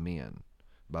Minds of Men"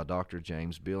 by Dr.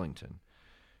 James Billington.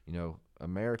 You know,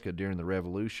 America during the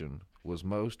Revolution was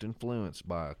most influenced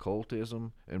by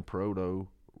occultism and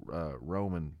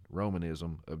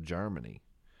Romanism of Germany.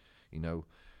 You know,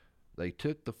 they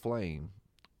took the flame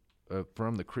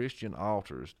from the Christian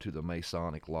altars to the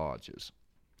Masonic lodges.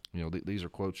 You know, these are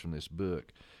quotes from this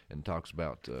book, and talks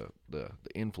about the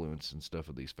influence and stuff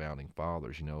of these founding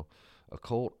fathers. You know,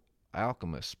 occult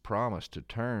alchemists promised to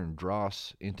turn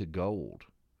dross into gold.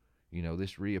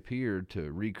 This reappeared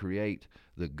to recreate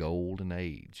the golden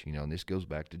age, and this goes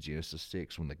back to Genesis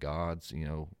 6 when the gods,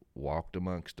 walked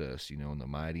amongst us, and the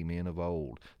mighty men of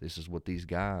old. This is what these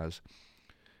guys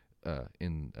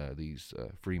in these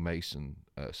Freemason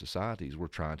societies were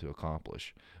trying to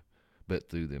accomplish. But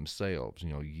through themselves,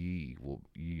 ye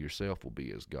yourself will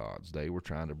be as gods. They were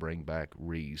trying to bring back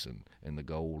reason and the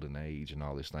golden age and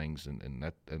all these things, and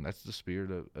that's the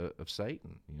spirit of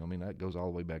Satan. That goes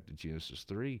all the way back to Genesis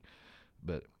 3.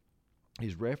 But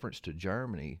his reference to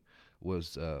Germany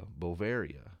was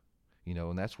Bavaria,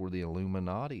 and that's where the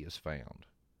Illuminati is found,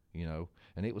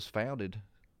 and it was founded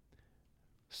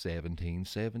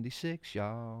 1776,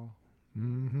 y'all.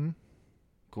 Mm-hmm.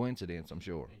 Coincidence, I'm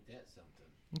sure. Ain't that something?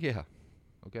 Yeah.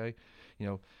 Okay.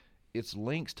 Its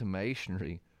links to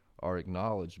Masonry are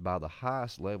acknowledged by the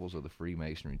highest levels of the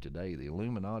Freemasonry today. The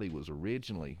Illuminati was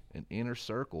originally an inner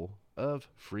circle of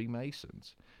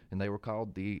Freemasons, and they were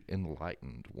called the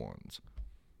Enlightened Ones.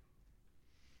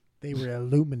 They were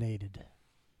illuminated.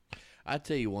 I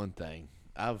tell you one thing.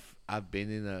 I've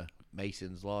been in a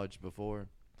Mason's lodge before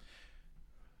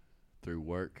through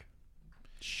work.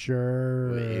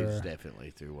 Sure. It was definitely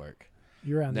through work.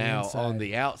 You're on now, the inside. on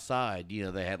the outside,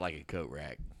 they had like a coat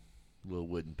rack, little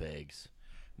wooden pegs.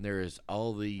 And there is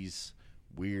all these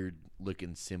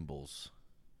weird-looking symbols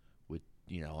with,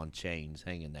 on chains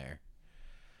hanging there.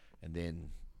 And then,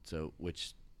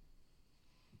 which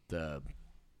the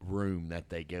room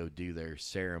that they go do their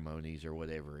ceremonies or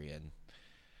whatever in,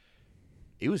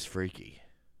 it was freaky.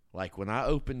 Like, when I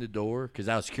opened the door, because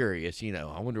I was curious,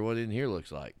 I wonder what in here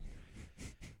looks like.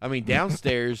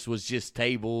 Downstairs was just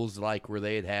tables like where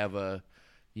they'd have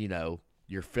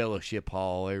your fellowship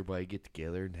hall. Everybody get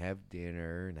together and have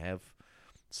dinner and have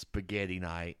spaghetti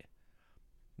night.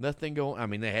 Nothing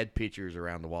going. They had pictures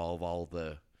around the wall of all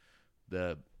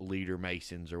the leader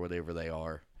Masons or whatever they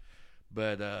are.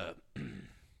 But,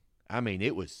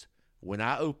 it was, when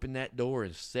I opened that door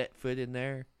and set foot in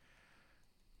there,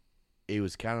 it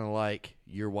was kind of like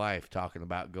your wife talking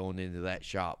about going into that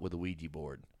shop with a Ouija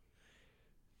board.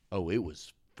 Oh, it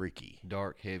was freaky.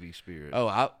 Dark, heavy spirit. Oh,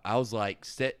 I was like,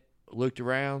 looked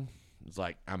around. It's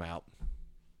like, I'm out.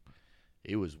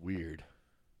 It was weird.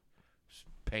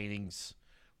 Paintings,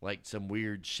 like some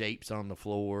weird shapes on the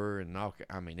floor, and all.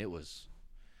 It was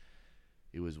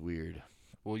weird.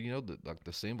 Well,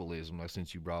 the symbolism,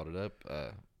 since you brought it up,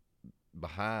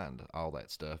 behind all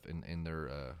that stuff and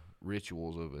their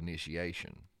rituals of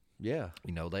initiation. Yeah.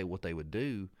 What they would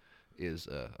do is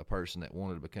a person that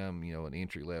wanted to become, an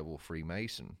entry-level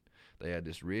Freemason, they had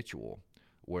this ritual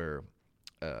where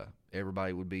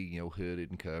everybody would be,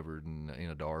 hooded and covered and in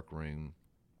a dark room,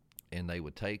 and they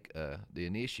would take the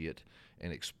initiate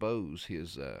and expose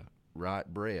his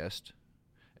right breast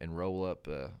and roll up,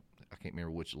 I can't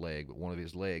remember which leg, but one of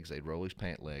his legs, they'd roll his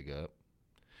pant leg up,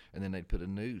 and then they'd put a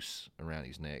noose around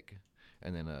his neck,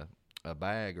 and then a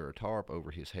bag or a tarp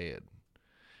over his head.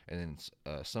 And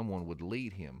then someone would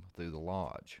lead him through the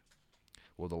lodge.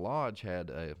 Well, the lodge had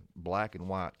a black and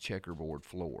white checkerboard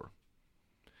floor.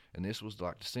 And this was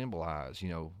like to symbolize,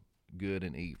 good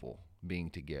and evil being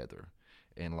together.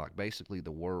 And like basically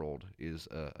the world is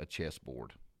a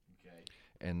chessboard. Okay.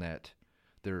 And that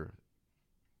there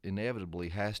inevitably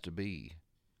has to be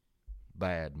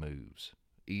bad moves,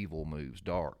 evil moves,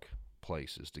 dark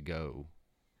places to go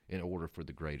in order for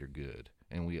the greater good.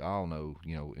 And we all know,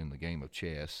 in the game of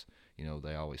chess,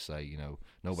 they always say,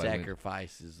 nobody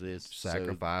sacrifices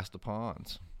sacrifice the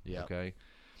pawns. Yeah. Okay.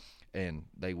 And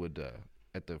they would,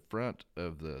 at the front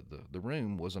of the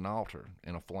room was an altar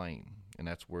and a flame, and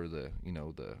that's where the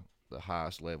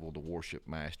highest level, the worship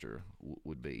master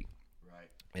would be. Right.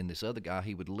 And this other guy,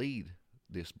 he would lead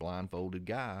this blindfolded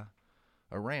guy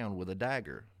around with a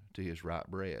dagger to his right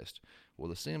breast. Well,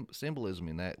 the symbolism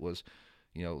in that was,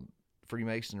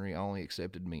 Freemasonry only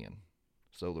accepted men.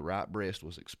 So the right breast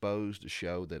was exposed to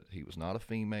show that he was not a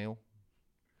female.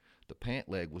 The pant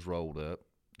leg was rolled up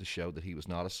to show that he was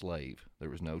not a slave. There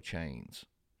was no chains.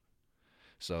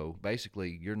 So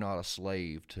basically, you're not a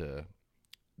slave to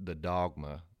the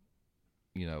dogma,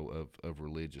 of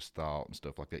religious thought and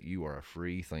stuff like that. You are a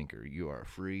free thinker. You are a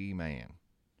free man.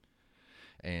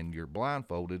 And you're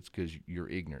blindfolded because you're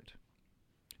ignorant.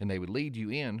 And they would lead you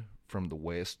in from the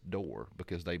west door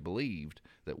because they believed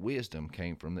that wisdom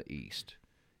came from the east.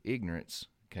 Ignorance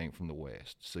came from the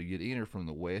west. So you'd enter from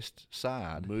the west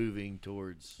side, moving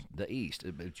towards the east,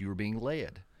 but you were being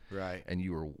led. Right. And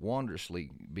you were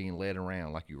wondrously being led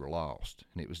around like you were lost.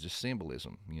 And it was just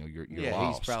symbolism. You're yeah,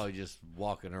 lost. He's probably just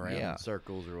walking around in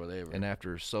circles or whatever. And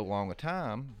after so long a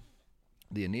time,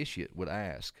 the initiate would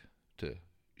ask to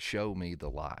show me the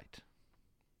light.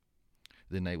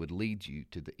 Then they would lead you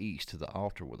to the east, to the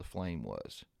altar where the flame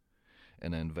was,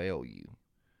 and unveil you.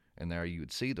 And there you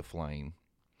would see the flame,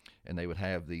 and they would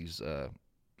have these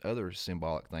other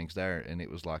symbolic things there, and it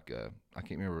was like, I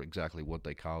can't remember exactly what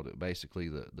they called it, basically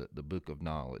the book of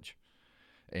knowledge.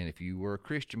 And if you were a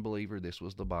Christian believer, this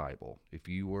was the Bible. If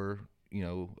you were,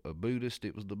 a Buddhist,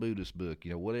 it was the Buddhist book.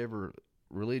 Whatever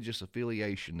religious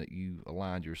affiliation that you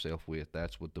aligned yourself with,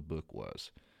 that's what the book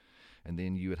was. And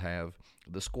then you would have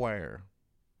the square,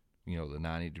 the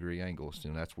 90-degree angles.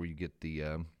 That's where you get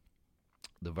the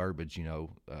verbiage,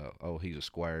 oh, he's a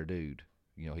square dude.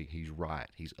 He's right.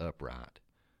 He's upright.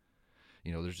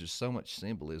 There's just so much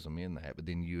symbolism in that. But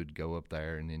then you would go up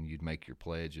there and then you'd make your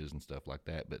pledges and stuff like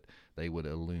that. But they would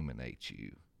illuminate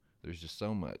you. There's just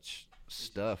so much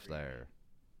stuff there.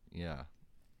 Yeah.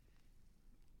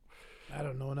 I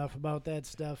don't know enough about that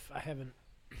stuff. I haven't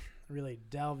really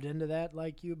delved into that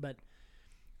like you, but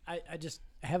I just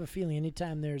have a feeling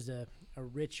anytime there's a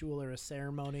ritual or a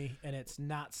ceremony and it's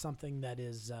not something that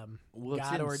is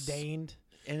God ordained.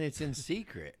 And it's in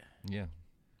secret. Yeah.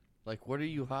 Like, what are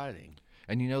you hiding?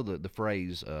 And the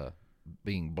phrase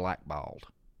being blackballed,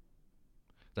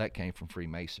 that came from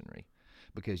Freemasonry.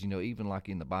 Because, even like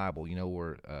in the Bible,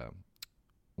 where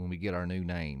when we get our new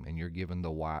name and you're given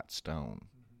the white stone,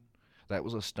 that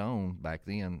was a stone back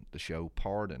then to show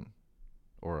pardon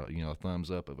or, a thumbs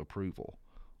up of approval.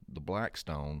 The black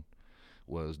stone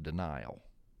was denial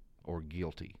or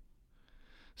guilty.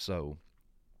 So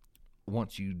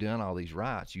once you'd done all these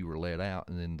rites, you were let out,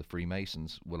 and then the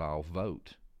Freemasons would all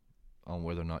vote on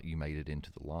whether or not you made it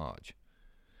into the lodge.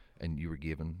 And you were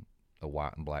given a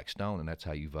white and black stone, and that's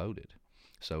how you voted.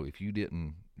 So if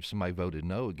somebody voted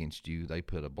no against you, they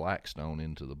put a black stone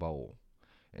into the bowl.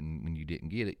 And when you didn't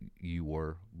get it, you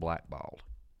were blackballed.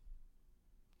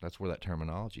 That's where that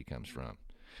terminology comes from.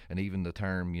 And even the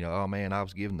term, oh man, I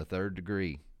was given the 3rd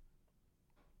degree.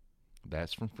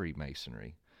 That's from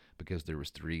Freemasonry, because there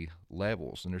was 3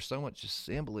 levels. And there's so much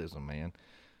symbolism, man.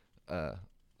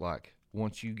 Like,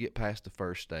 once you get past the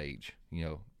first stage,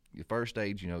 the first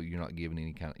stage, you're not given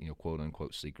any kind of, quote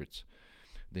unquote secrets.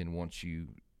 Then once you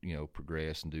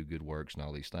progress and do good works and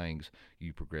all these things,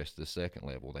 you progress to the 2nd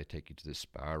level. They take you to this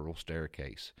spiral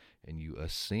staircase, and you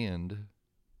ascend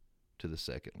to the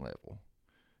 2nd level.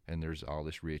 And there's all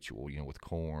this ritual, with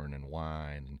corn and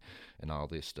wine and all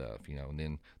this stuff, And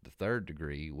then the 3rd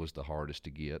degree was the hardest to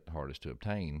get, hardest to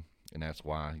obtain. And that's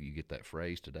why you get that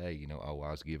phrase today, oh,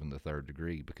 I was given the 3rd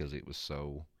degree, because it was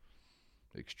so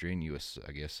extraneous,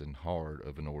 I guess, and hard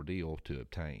of an ordeal to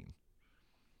obtain.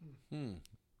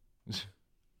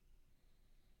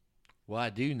 Well, I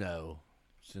do know,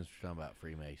 since we're talking about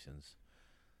Freemasons,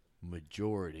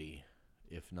 majority,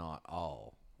 if not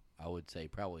all, I would say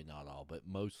probably not all, but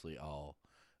mostly all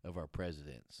of our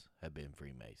presidents have been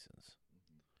Freemasons.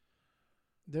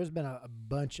 There's been a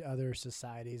bunch of other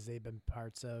societies they've been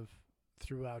parts of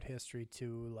throughout history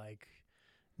too, like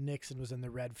Nixon was in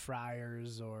the Red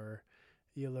Friars, or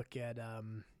you look at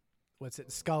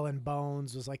Skull and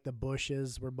Bones was like the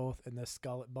Bushes were both in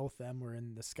the both them were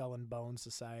in the Skull and Bones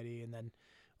Society, and then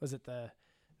was it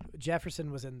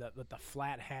Jefferson was in the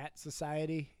Flat Hat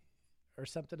Society or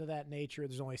something of that nature.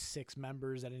 There's only 6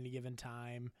 members at any given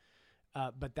time.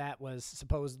 But that was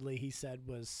supposedly, he said,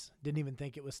 didn't even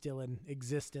think it was still in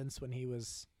existence when he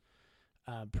was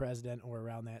president or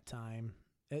around that time.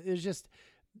 It's just,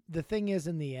 the thing is,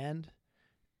 in the end,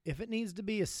 if it needs to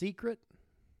be a secret,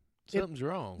 something's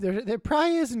wrong. There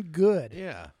probably isn't good.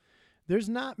 Yeah. There's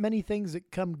not many things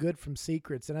that come good from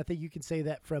secrets, and I think you can say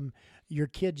that from your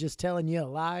kid just telling you a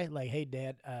lie, like, "Hey,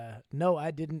 Dad, no,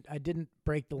 I didn't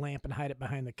break the lamp and hide it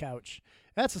behind the couch."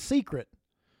 That's a secret.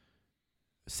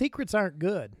 Secrets aren't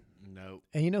good. No.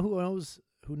 And you know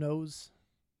who knows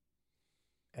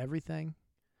everything?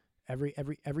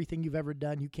 Everything you've ever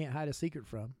done, you can't hide a secret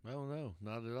from. Oh, no,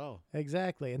 not at all.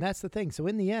 Exactly, and that's the thing. So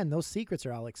in the end, those secrets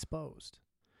are all exposed.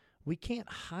 We can't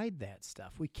hide that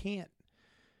stuff. We can't.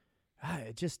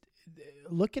 Just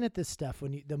looking at this stuff,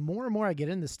 the more and more I get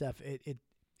into stuff,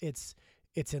 it's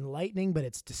enlightening, but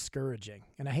it's discouraging.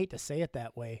 And I hate to say it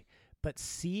that way, but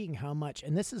seeing how much,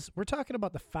 and we're talking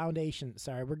about the foundation.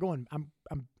 Sorry, I'm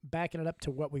backing it up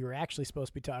to what we were actually supposed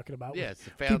to be talking about. Yeah, it's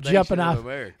the keep foundation jumping of off.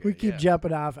 America. We keep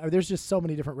jumping off. There's just so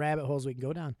many different rabbit holes we can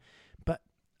go down. But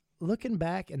looking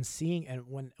back and seeing, and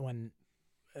when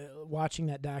watching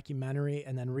that documentary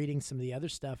and then reading some of the other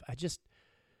stuff,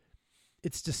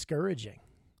 it's discouraging.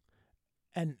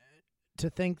 And to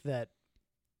think that,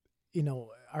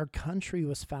 our country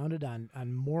was founded on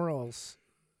morals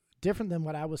different than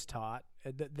what I was taught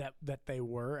that they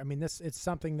were. I mean, it's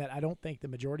something that I don't think the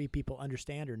majority of people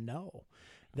understand or know,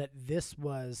 that this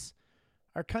was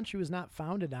Our country was not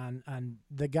founded on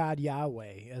the God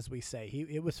Yahweh, as we say.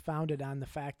 It was founded on the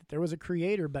fact that there was a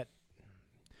creator, but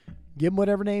give him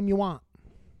whatever name you want.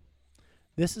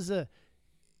 This was a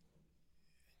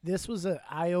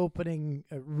eye-opening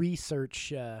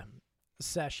research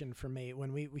session for me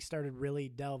when we started really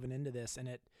delving into this, and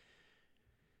it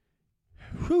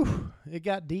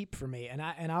got deep for me. And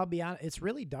I'll be honest, it's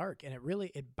really dark, and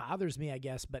it bothers me, I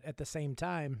guess. But at the same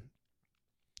time,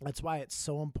 that's why it's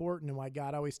so important, and why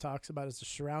God always talks about is to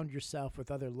surround yourself with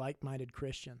other like-minded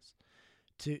Christians,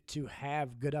 to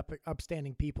have good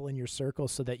upstanding people in your circle,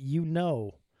 so that you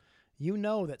know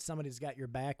that somebody's got your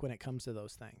back when it comes to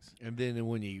those things. And then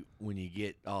when you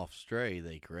get off stray,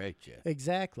 they correct you.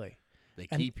 Exactly. They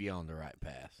keep you on the right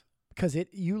path. Because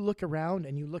you look around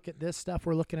and you look at this stuff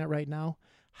we're looking at right now,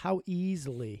 how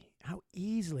easily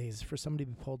is it for somebody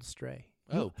to be pulled astray?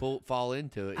 Fall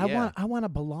into it. I want to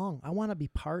belong. I want to be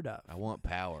part of. I want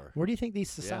power. Where do you think these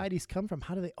societies come from?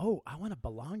 How do they? Oh, I want to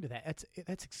belong to that.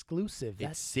 That's exclusive.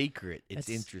 It's secret. It's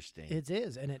interesting. It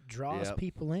is, and it draws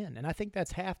people in. And I think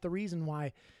that's half the reason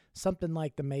why something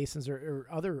like the Masons or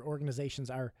other organizations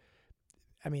are.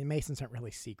 I mean, Masons aren't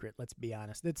really secret. Let's be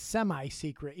honest. It's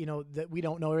semi-secret. That we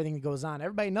don't know everything that goes on.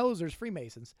 Everybody knows there's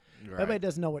Freemasons. Right. Everybody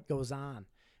doesn't know what goes on,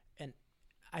 and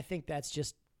I think that's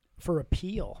just for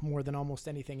appeal more than almost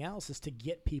anything else, is to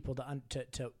get people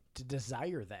to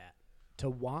desire that, to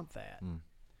want that.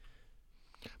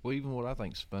 Well, even what I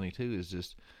think is funny too is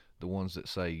just the ones that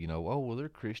say, oh, well, they're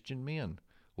Christian men.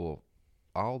 Well,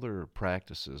 all their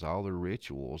practices, all their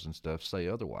rituals and stuff say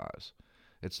otherwise.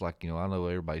 It's like, I know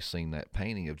everybody's seen that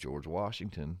painting of George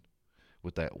Washington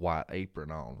with that white apron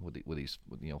on, with his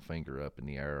finger up in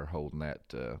the air holding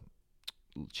that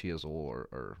chisel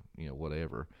or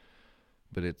whatever.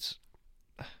 But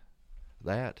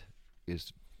that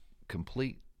is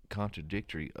complete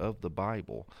contradictory of the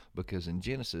Bible, because in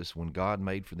Genesis, when God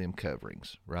made for them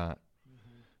coverings, right?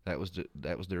 Mm-hmm.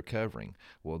 That was their covering.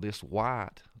 Well, this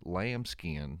white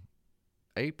lambskin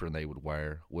apron they would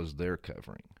wear was their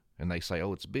covering, and they say,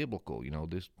 "Oh, it's biblical.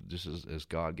 This is as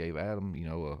God gave Adam,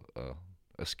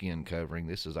 a skin covering.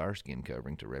 This is our skin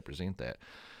covering to represent that."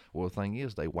 Well, the thing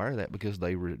is, they wear that because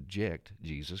they reject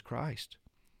Jesus Christ.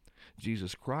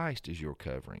 Jesus Christ is your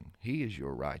covering. He is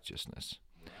your righteousness.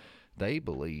 They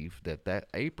believe that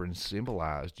apron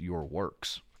symbolized your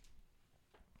works.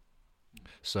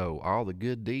 So all the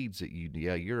good deeds that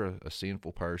you're a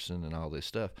sinful person and all this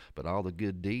stuff, but all the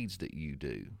good deeds that you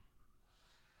do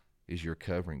is your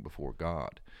covering before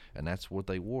God. And that's what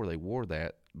they wore. They wore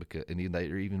that and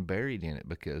they're even buried in it,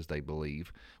 because they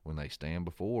believe when they stand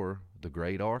before the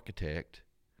great architect,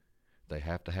 they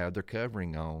have to have their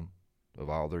covering on of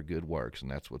all their good works,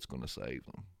 and that's what's going to save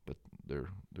them. But they're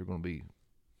going to be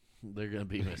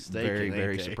mistaken. Very,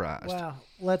 very surprised. Well,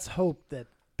 let's hope that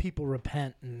people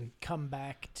repent and come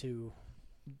back to,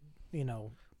 the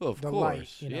light,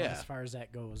 as far as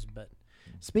that goes. But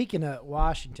speaking of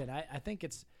Washington, I think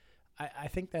I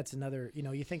think that's another.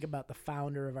 You think about the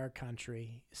founder of our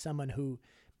country, someone who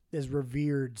is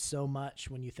revered so much.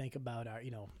 When you think about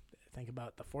think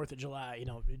about the 4th of July.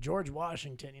 George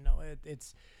Washington.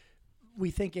 We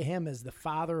think of him as the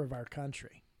father of our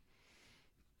country.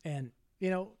 And,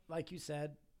 like you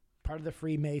said, part of the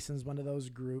Freemasons, one of those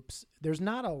groups. There's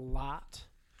not a lot.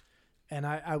 And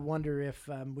I wonder if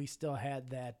we still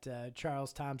had that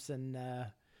Charles Thompson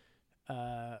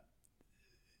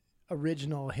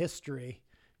original history,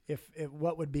 if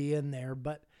what would be in there.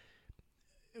 But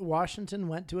Washington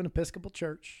went to an Episcopal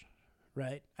church,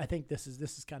 right? I think this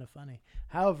is kind of funny.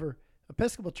 However,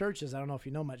 Episcopal churches, I don't know if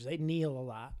you know much, they kneel a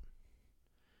lot.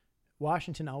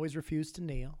 Washington always refused to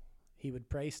kneel. He would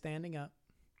pray standing up.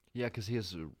 Yeah, because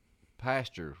his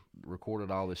pastor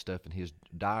recorded all this stuff in his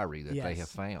diary that they have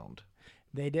found.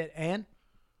 They did. And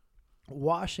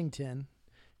Washington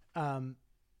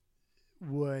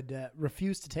would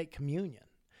refuse to take communion.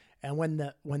 And when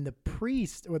the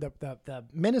priest or the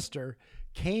minister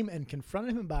came and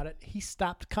confronted him about it, he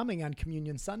stopped coming on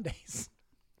communion Sundays.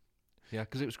 Yeah,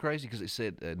 because it was crazy, because it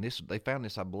said, they found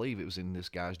this, I believe it was in this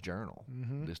guy's journal,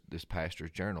 this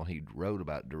pastor's journal. He wrote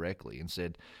about it directly and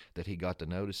said that he got to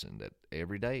noticing that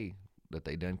every day that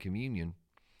they done communion,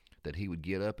 that he would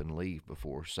get up and leave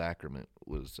before sacrament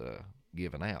was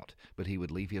given out. But he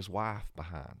would leave his wife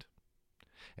behind,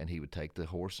 and he would take the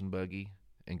horse and buggy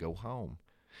and go home,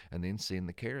 and then send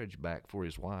the carriage back for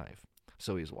his wife.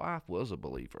 So his wife was a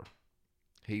believer.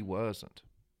 He wasn't.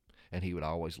 And he would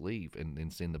always leave and then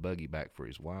send the buggy back for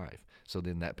his wife. So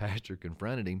then that pastor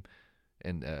confronted him,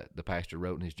 and the pastor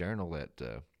wrote in his journal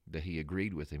that he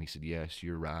agreed with him. He said, "Yes,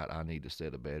 you're right. I need to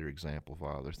set a better example,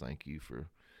 Father. Thank you for,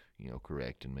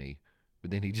 correcting me.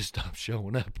 But then he just stopped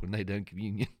showing up when they done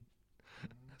communion.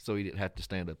 So he didn't have to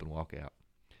stand up and walk out.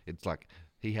 It's like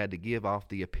he had to give off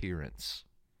the appearance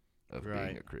of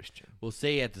being a Christian. Well,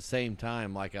 see, at the same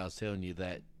time, like I was telling you,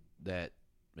 that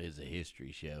is a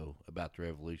history show about the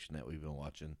revolution that we've been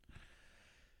watching.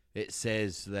 It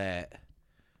says that,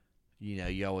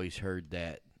 you always heard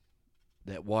that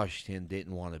Washington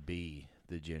didn't want to be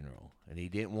the general, and he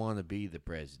didn't want to be the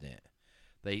president.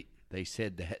 They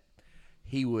said that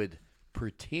he would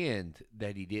pretend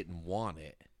that he didn't want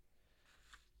it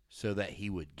so that he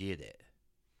would get it.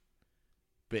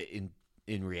 But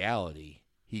in reality,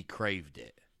 he craved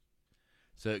it.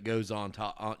 So it goes on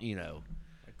top,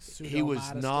 he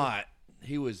was not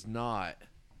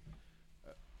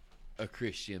a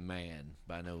Christian man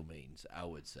by no means, I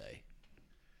would say.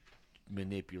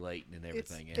 Manipulating and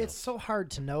everything else. It's so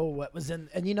hard to know what was in,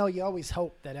 and you always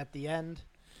hope that at the end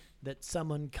that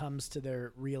someone comes to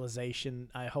their realization.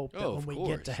 I hope that when we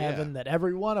get to heaven that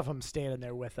every one of them standing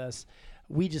there with us.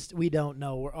 We don't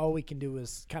know. All we can do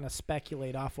is kind of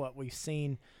speculate off what we've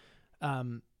seen.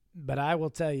 But I will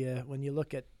tell you, when you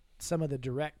look at some of the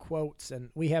direct quotes, and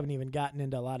we haven't even gotten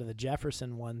into a lot of the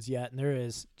Jefferson ones yet,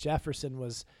 and Jefferson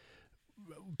was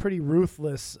pretty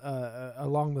ruthless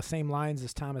along the same lines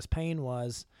as Thomas Paine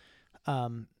was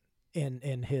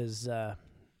in his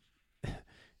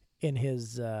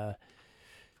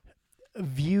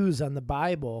views on the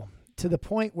Bible, to the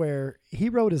point where he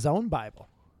wrote his own Bible.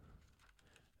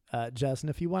 Justin,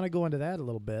 if you want to go into that a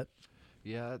little bit.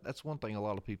 Yeah, that's one thing a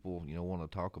lot of people, want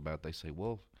to talk about. They say,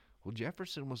 well,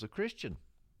 Jefferson was a Christian.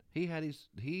 He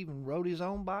even wrote his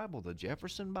own Bible, the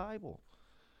Jefferson Bible.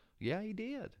 Yeah, he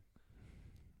did.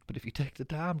 But if you take the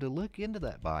time to look into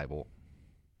that Bible,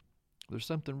 there's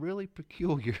something really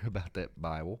peculiar about that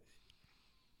Bible.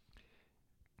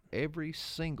 Every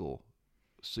single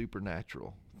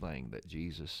supernatural thing that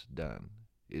Jesus done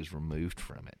is removed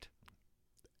from it.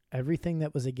 Everything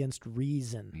that was against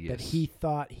reason, that he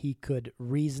thought he could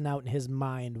reason out in his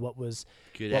mind what was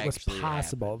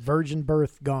possible. Happen. Virgin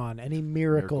birth gone, any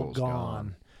miracle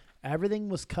gone. Everything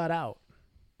was cut out.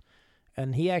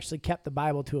 And he actually kept the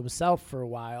Bible to himself for a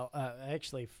while.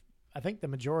 Actually, I think the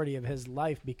majority of his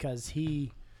life, because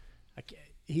he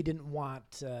didn't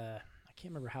want, I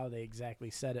can't remember how they exactly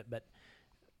said it, but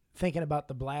thinking about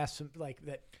the blasphemy, like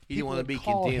that. He didn't want to be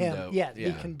condemned, though. Yeah,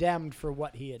 be condemned for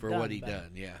what he had done. For what he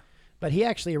done, yeah. But he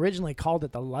actually originally called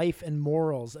it the Life and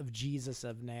Morals of Jesus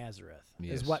of Nazareth,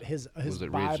 yes. is what his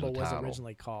Bible was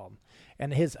originally called.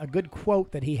 And a good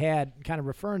quote that he had, kind of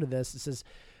referring to this, it says,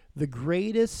 "The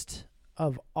greatest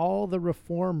of all the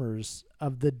reformers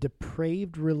of the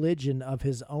depraved religion of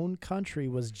his own country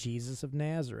was Jesus of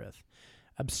Nazareth,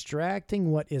 abstracting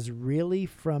what is really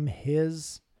from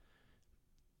his...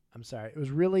 it was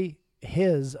really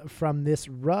his from this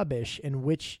rubbish in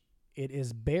which it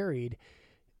is buried,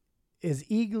 is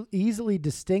easily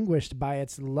distinguished by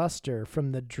its luster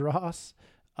from the dross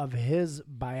of his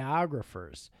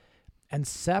biographers, and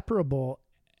separable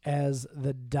as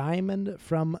the diamond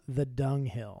from the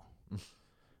dunghill."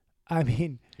 I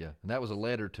mean... Yeah, and that was a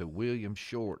letter to William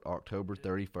Short, October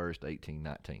 31st,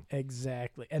 1819.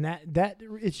 Exactly. And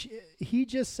he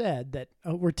just said that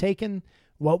we're taking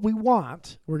what we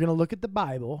want. We're going to look at the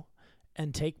Bible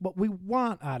and take what we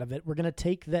want out of it. We're going to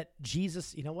take that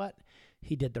Jesus, you know what?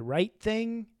 He did the right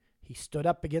thing. He stood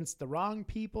up against the wrong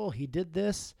people. He did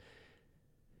this.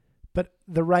 But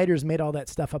the writers made all that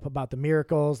stuff up about the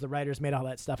miracles. The writers made all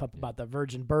that stuff up about the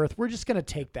virgin birth. We're just going to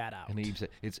take that out. And he said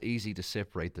it's easy to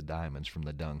separate the diamonds from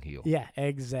the dunghill. Yeah,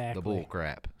 exactly. The bull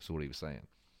crap is what he was saying.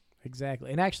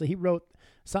 Exactly. And actually, he wrote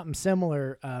something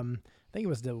similar. I think it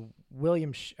was it was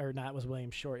William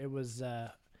Short. It was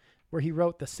where he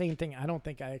wrote the same thing. I don't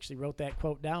think I actually wrote that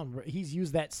quote down. He's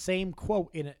used that same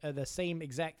quote in the same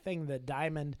exact thing, the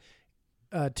diamond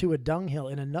to a dunghill,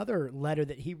 in another letter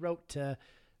that he wrote to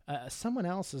someone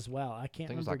else as well. I can't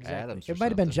remember exactly. Adams it might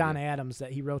have been John Adams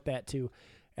that he wrote that to.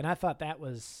 And I thought that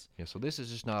was... Yeah, so this is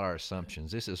just not our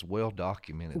assumptions. This is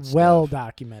well-documented stuff.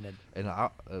 Well-documented. And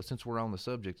since we're on the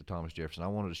subject of Thomas Jefferson, I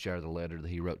wanted to share the letter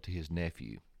that he wrote to his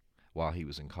nephew while he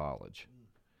was in college.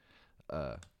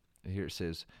 Here it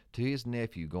says, to his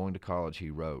nephew going to college,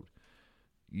 he wrote,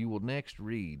 "You will next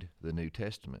read the New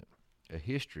Testament, a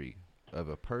history of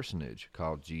a personage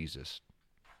called Jesus.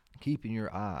 Keep in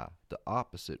your eye the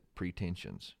opposite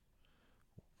pretensions.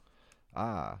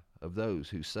 Of those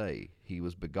who say he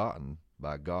was begotten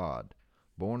by God,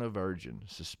 born a virgin,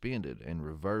 suspended and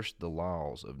reversed the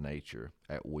laws of nature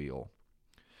at will,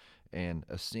 and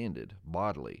ascended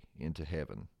bodily into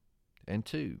heaven. And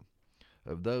 2,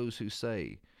 of those who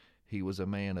say he was a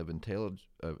man of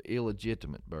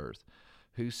illegitimate birth,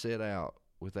 who set out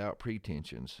without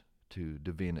pretensions to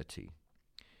divinity,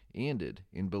 ended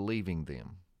in believing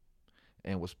them,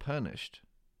 and was punished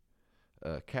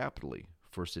capitally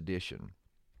for sedition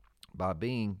by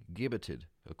being gibbeted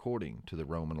according to the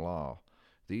Roman law.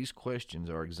 These questions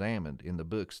are examined in the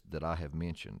books that I have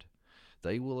mentioned.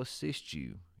 They will assist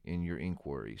you in your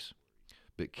inquiries,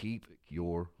 but keep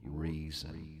your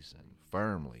reason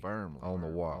firmly on the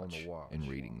watch and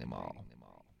reading them all.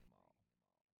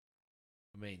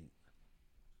 I mean,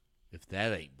 if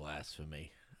that ain't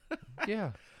blasphemy.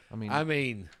 Yeah. I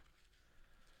mean,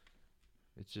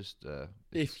 it's just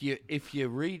if you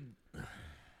read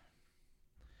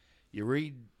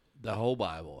the whole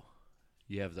Bible,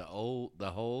 you have the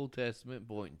whole Testament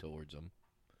pointing towards them,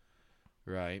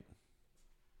 right?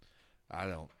 I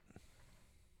don't.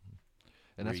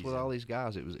 And that's what all these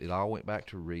guys. It all went back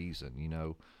to reason. You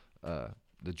know,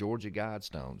 the Georgia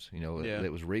Guidestones. You know,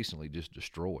 that was recently just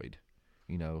destroyed.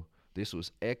 You know, this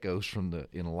was echoes from the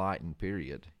Enlightened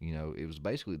period. You know, it was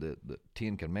basically the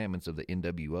Ten Commandments of the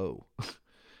NWO.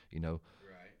 You know,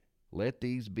 right. Let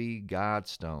these be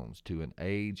guidestones to an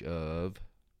age of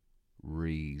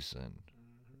reason,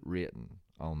 written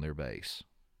on their base.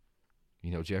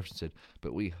 You know, Jefferson said,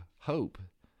 but we hope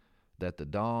that the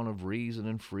dawn of reason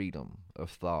and freedom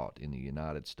of thought in the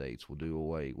United States will do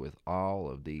away with all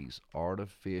of these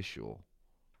artificial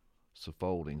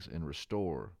scaffoldings and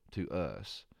restore to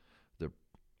us the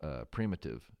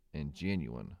primitive and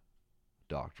genuine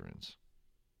doctrines.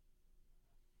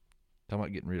 Talking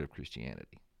about getting rid of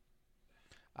Christianity.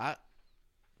 I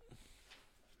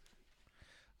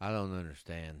don't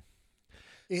understand.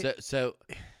 So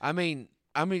I mean,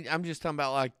 I'm just talking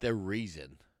about like their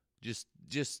reason, just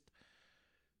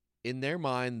in their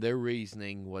mind, their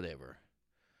reasoning, whatever.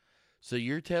 So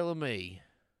you're telling me,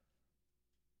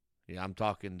 I'm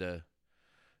talking to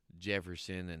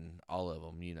Jefferson and all of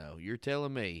them. You know, you're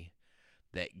telling me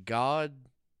that God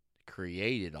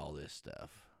created all this stuff,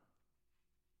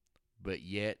 but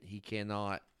yet He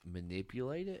cannot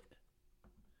manipulate it.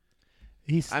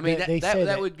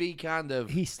 That would be kind of.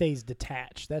 He stays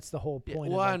detached. That's the whole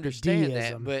point. Well, of I understand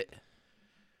deism. that,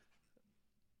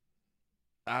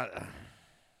 but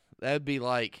that'd be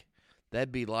like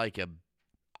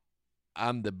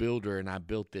I'm the builder and I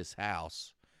built this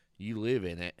house. You live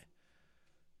in it,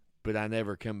 but I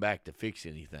never come back to fix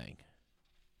anything.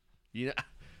 You know,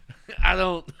 I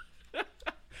don't.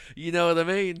 You know what I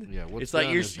mean? Yeah. It's like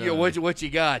what you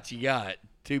got. You got.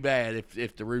 Too bad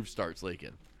if the roof starts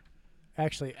leaking.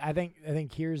 Actually, I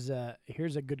think here's a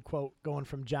good quote going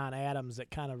from John Adams that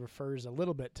kind of refers a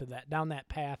little bit to that, down that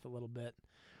path a little bit.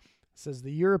 It says,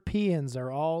 the Europeans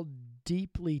are all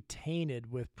deeply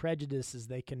tainted with prejudices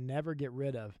they can never get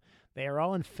rid of. They are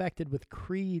all infected with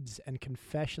creeds and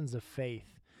confessions of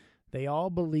faith. They all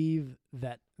believe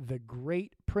that the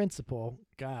great principle,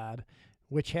 God,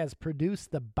 which has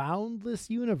produced the boundless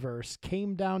universe,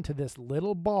 came down to this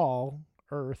little ball,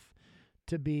 Earth,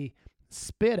 to be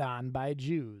spit on by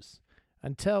Jews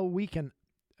until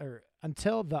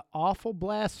the awful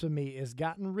blasphemy is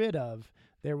gotten rid of.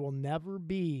 There will never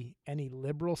be any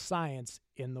liberal science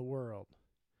in the world.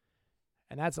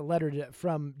 And that's a letter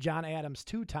from John Adams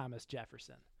to Thomas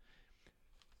Jefferson.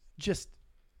 Just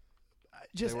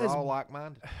they were all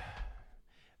like-minded.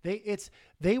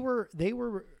 They were.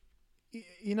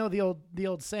 You know the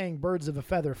old saying, "Birds of a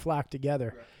feather flock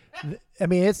together." Right. I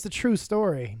mean, it's the true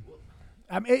story.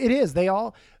 I mean, it is. They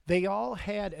all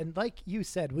had, and like you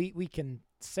said, we can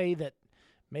say that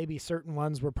maybe certain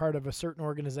ones were part of a certain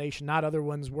organization, not other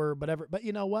ones were, whatever. But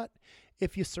you know what?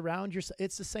 If you surround yourself,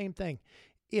 it's the same thing.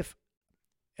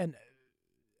 And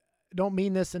don't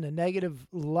mean this in a negative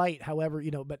light, however,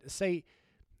 but say,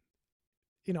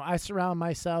 I surround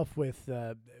myself with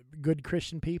good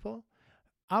Christian people,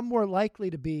 I'm more likely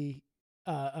to be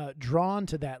drawn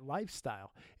to that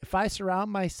lifestyle. If I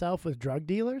surround myself with drug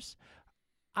dealers,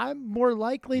 I'm more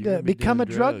likely to become a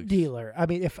drug dealer. I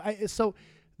mean, so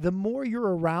the more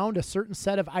you're around a certain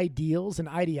set of ideals and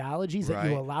ideologies that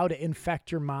you allow to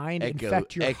infect your mind,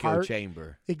 infect your heart,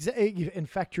 chamber,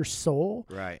 infect your soul,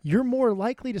 right, you're more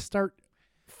likely to start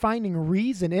finding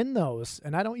reason in those.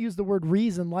 And I don't use the word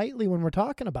reason lightly when we're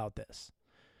talking about this.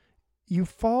 You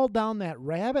fall down that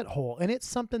rabbit hole, and it's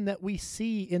something that we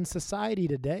see in society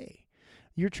today.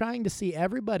 You're trying to see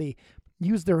everybody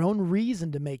use their own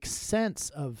reason to make sense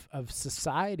of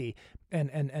society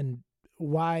and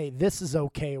why this is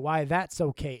okay, why that's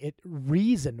okay.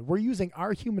 We're using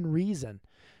our human reason.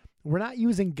 We're not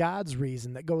using God's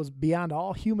reason that goes beyond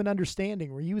all human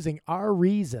understanding. We're using our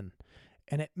reason,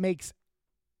 and it makes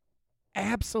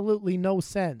absolutely no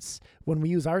sense. When we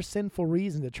use our sinful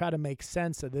reason to try to make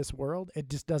sense of this world, it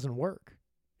just doesn't work.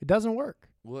 It doesn't work.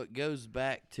 Well, it goes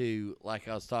back to, like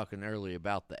I was talking earlier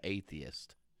about the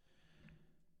atheist.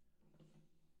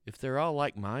 If they're all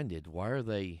like-minded, why are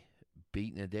they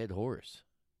beating a dead horse?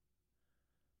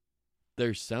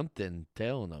 There's something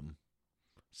telling them.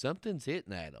 Something's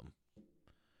hitting at them.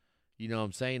 You know what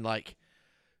I'm saying? Like,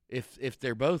 if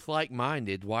they're both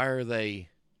like-minded, why are they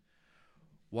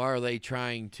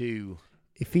trying to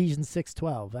Ephesians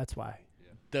 6:12, that's why.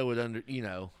 throw it under, you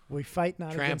know, We fight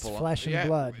not against trample flesh and yeah,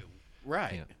 blood.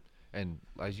 Right. Yeah. And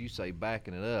as you say,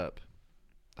 backing it up,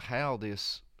 how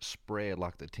this spread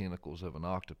like the tentacles of an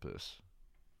octopus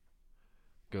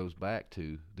goes back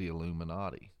to the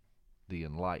Illuminati, the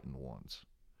enlightened ones.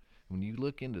 When you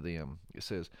look into them, it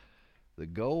says the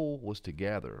goal was to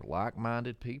gather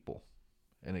like-minded people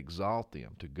and exalt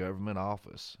them to government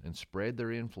office and spread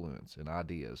their influence and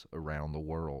ideas around the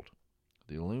world.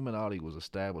 The Illuminati was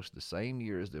established the same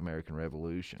year as the American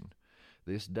Revolution.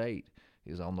 This date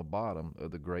is on the bottom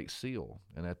of the Great Seal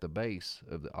and at the base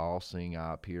of the All-Seeing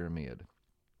Eye Pyramid.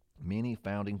 Many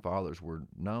founding fathers were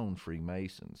known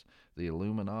Freemasons. The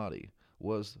Illuminati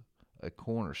was a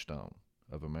cornerstone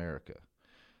of America.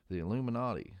 The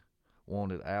Illuminati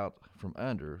wanted out from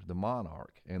under the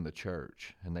monarch and the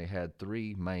church, and they had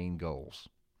three main goals.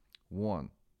 1,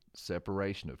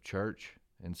 separation of church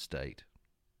and state.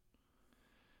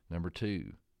 Number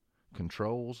 2,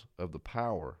 controls of the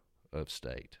power of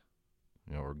state,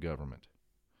 or government.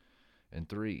 And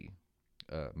 3,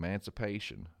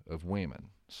 emancipation of women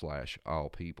 / all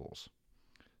peoples.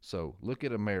 So look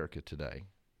at America today.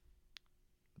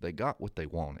 They got what they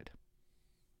wanted.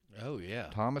 Oh, yeah.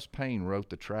 Thomas Paine wrote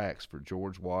the tracts for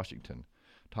George Washington.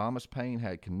 Thomas Paine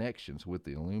had connections with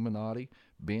the Illuminati.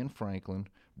 Ben Franklin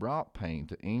brought Paine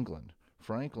to England.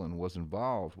 Franklin was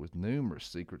involved with numerous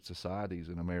secret societies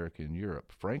in America and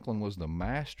Europe. Franklin was the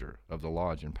master of the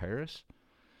lodge in Paris,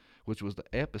 which was the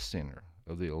epicenter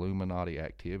of the Illuminati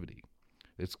activity.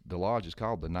 The lodge is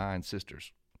called the Nine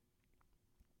Sisters.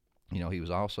 You know, he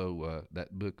was also,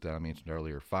 that book that I mentioned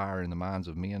earlier, Fire in the Minds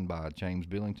of Men by James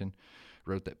Billington,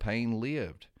 wrote that Paine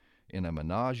lived in a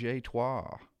menage a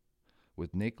trois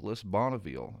with Nicholas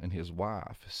Bonneville and his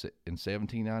wife in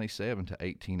 1797 to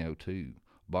 1802.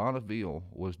 Bonneville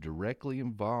was directly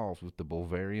involved with the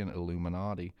Bavarian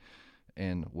Illuminati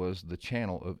and was the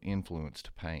channel of influence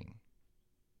to Paine.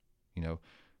 You know,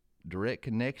 direct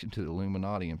connection to the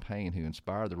Illuminati and Paine, who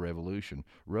inspired the revolution,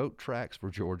 wrote tracts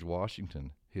for George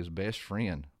Washington, his best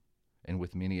friend, and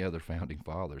with many other founding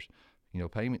fathers. You know,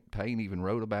 Paine even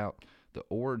wrote about the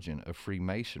origin of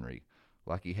Freemasonry,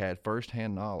 like he had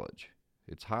first-hand knowledge.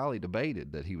 It's highly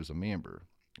debated that he was a member,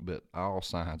 but all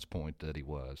signs point that he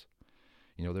was.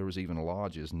 You know, there was even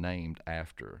lodges named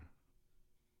after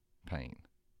Paine.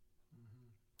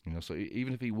 You know, so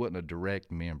even if he wasn't a direct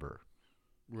member,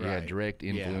 he had direct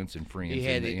influence and friends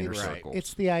in the inner circles.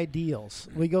 It's the ideals.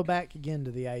 We go back again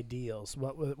to the ideals.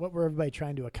 What were everybody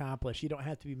trying to accomplish? You don't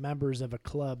have to be members of a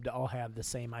club to all have the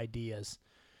same ideas.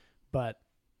 But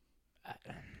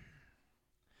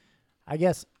I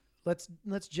guess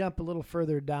let's jump a little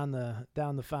further down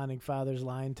the founding fathers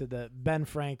line to the Ben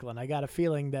Franklin. I got a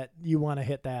feeling that you want to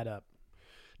hit that up.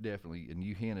 Definitely, and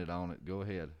you hinted on it. Go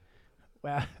ahead.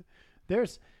 Well,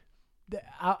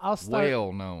 I'll start.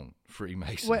 Well-known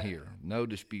Freemason here. No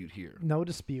dispute here. No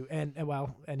dispute. And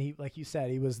he, like you said,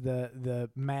 he was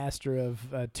the master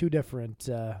of two different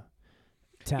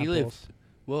temples.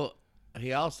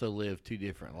 He also lived two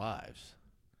different lives.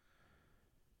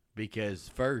 Because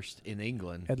first in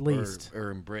England, at least, or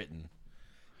in Britain,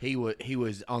 he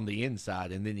was on the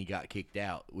inside, and then he got kicked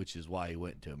out, which is why he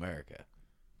went to America.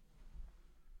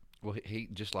 Well, he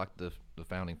just like the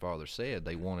founding fathers said,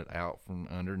 they wanted out from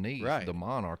underneath the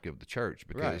monarch of the church,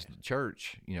 because the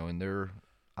church, you know, in their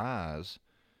eyes,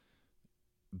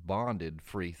 bonded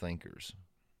free thinkers,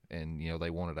 and you know they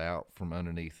wanted out from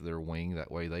underneath their wing.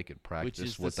 That way, they could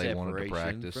practice what they wanted to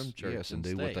practice, and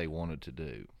do what they wanted to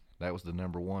do. That was the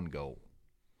number one goal.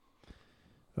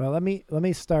 Well, let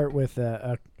me start with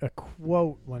a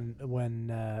quote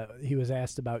when he was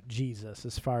asked about Jesus,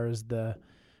 as far as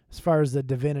the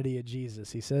divinity of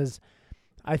Jesus. He says,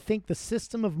 "I think the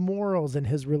system of morals in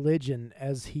his religion,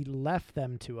 as he left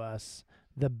them to us,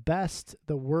 the best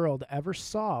the world ever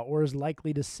saw or is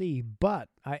likely to see, but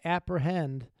I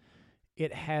apprehend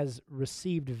it has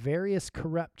received various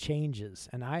corrupt changes,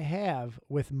 and I have,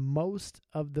 with most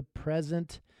of the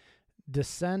present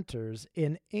dissenters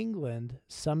in England,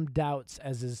 some doubts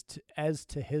as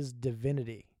to his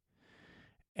divinity."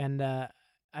 And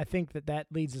I think that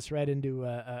leads us right into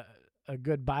a a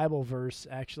good Bible verse,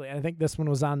 actually. I think this one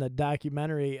was on the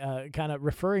documentary, kind of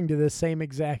referring to this same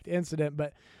exact incident.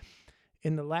 But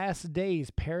in the last days,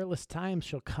 perilous times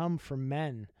shall come for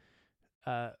men,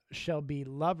 shall be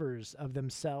lovers of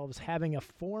themselves, having a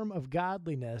form of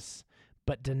godliness,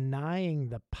 but denying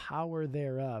the power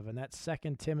thereof. And that's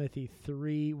 2 Timothy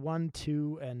 3, 1,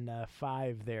 2, and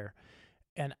 5 there.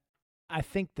 And I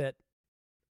think that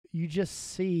you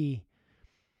just see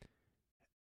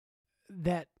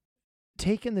that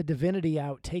taking the divinity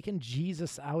out, taking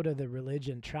Jesus out of the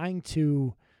religion, trying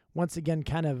to, once again,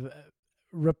 kind of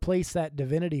replace that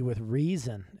divinity with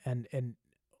reason. And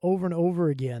over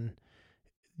again,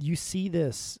 you see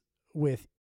this with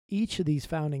each of these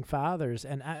founding fathers.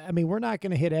 And I mean, we're not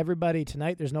going to hit everybody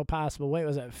tonight. There's no possible way.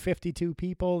 Was it 52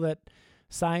 people that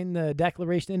signed the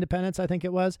Declaration of Independence? I think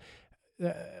it was.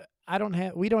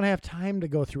 We don't have time to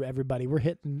go through everybody. We're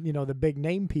hitting, the big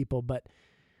name people, but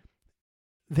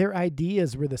their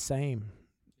ideas were the same.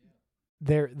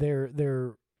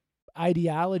 Their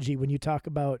ideology, when you talk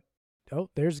about,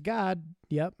 there's God.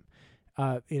 Yep.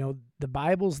 The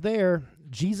Bible's there.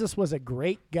 Jesus was a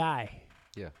great guy.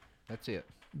 Yeah. That's it.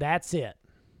 That's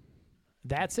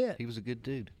it. He was a good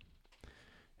dude.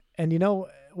 And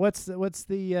what's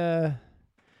the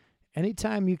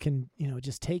anytime you can,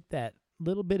 just take that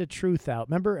little bit of truth out.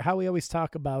 Remember how we always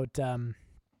talk about the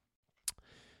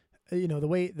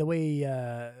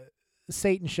way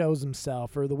Satan shows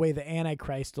himself, or the way the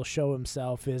Antichrist will show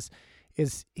himself is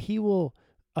he will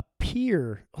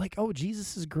appear like,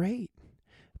 Jesus is great,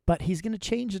 but he's going to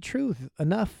change the truth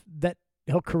enough that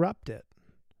he'll corrupt it.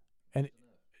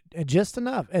 And just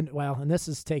enough. And this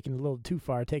is taking a little too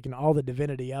far, taking all the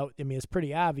divinity out. I mean, it's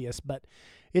pretty obvious, but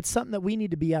it's something that we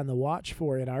need to be on the watch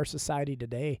for in our society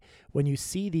today. When you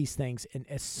see these things, and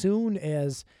as soon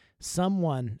as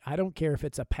someone, I don't care if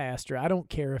it's a pastor, I don't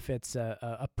care if it's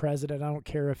a president, I don't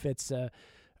care if it's a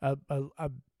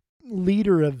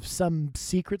leader of some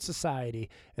secret society,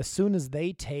 as soon as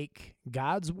they take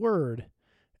God's word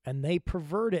and they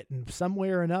pervert it in some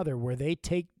way or another, where they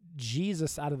take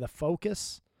Jesus out of the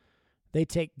focus, they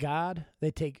take God,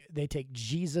 they take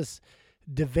Jesus'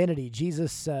 divinity,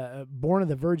 Jesus born of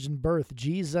the virgin birth,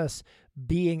 Jesus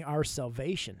being our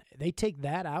salvation. They take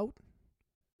that out,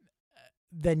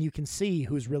 then you can see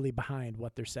who's really behind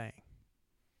what they're saying.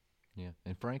 Yeah,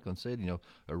 and Franklin said,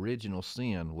 original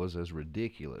sin was as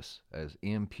ridiculous as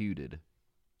imputed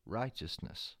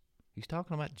righteousness. He's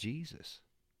talking about Jesus.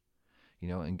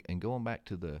 And going back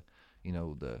to the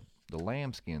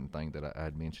lambskin thing that I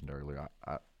had mentioned earlier,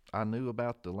 I knew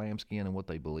about the lambskin and what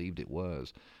they believed it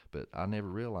was, but I never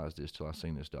realized this till I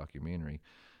seen this documentary.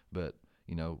 But,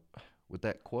 with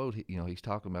that quote, he's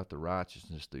talking about the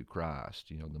righteousness through Christ.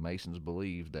 The Masons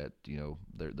believed that,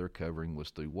 their covering was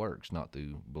through works, not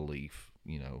through belief,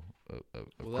 of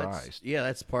Christ.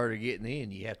 That's part of getting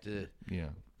in. You have to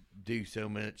do so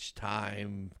much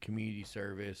time, community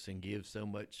service, and give so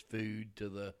much food to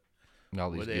the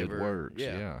all these whatever. Good works.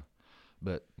 Yeah.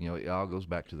 But, it all goes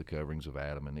back to the coverings of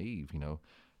Adam and Eve,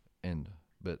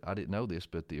 but I didn't know this,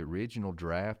 but the original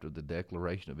draft of the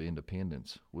Declaration of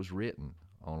Independence was written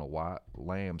on a white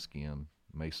lambskin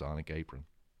Masonic apron.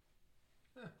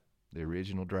 The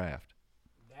original draft.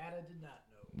 That I did not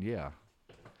know. Yeah.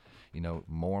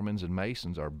 Mormons and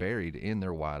Masons are buried in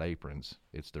their white aprons.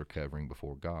 It's their covering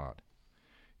before God.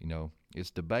 It's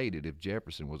debated if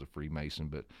Jefferson was a Freemason,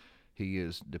 but he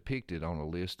is depicted on a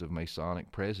list of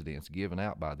Masonic presidents given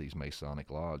out by these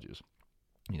Masonic lodges.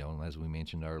 And as we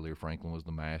mentioned earlier, Franklin was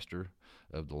the master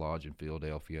of the lodge in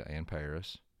Philadelphia and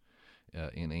Paris.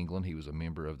 In England, he was a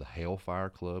member of the Hellfire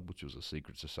Club, which was a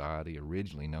secret society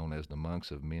originally known as the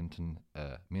Monks of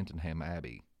Mentonham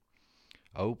Abbey.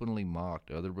 Openly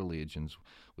mocked other religions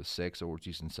with sex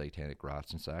orgies and satanic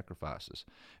rites and sacrifices.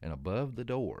 And above the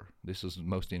door, this is the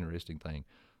most interesting thing,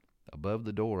 above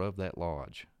the door of that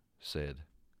lodge said,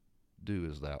 "Do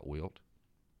as thou wilt."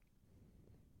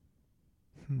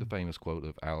 The famous quote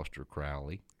of Aleister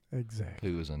Crowley, exactly,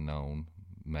 who is a known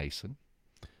Mason.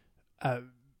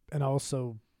 And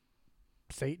also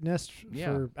Satanist.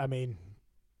 Yeah.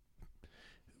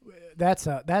 That's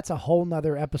a whole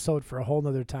nother episode for a whole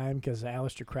nother time, because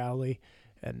Aleister Crowley,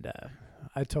 and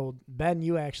I told Ben,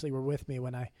 you actually were with me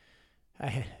when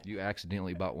you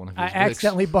accidentally bought one of his I books.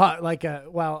 accidentally bought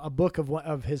a book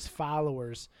of his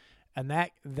followers, and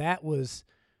that was,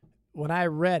 when I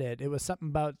read it, it was something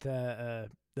about the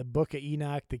Book of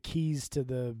Enoch, the keys to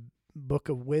the Book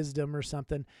of Wisdom or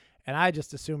something. And I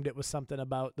just assumed it was something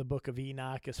about the Book of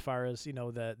Enoch as far as,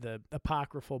 the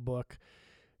apocryphal book.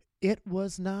 It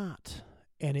was not.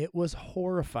 And it was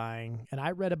horrifying. And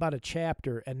I read about a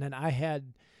chapter, and then I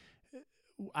had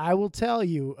I will tell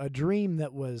you a dream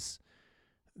that was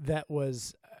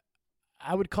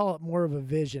I would call it more of a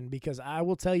vision, because I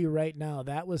will tell you right now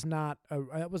that was not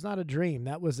a dream.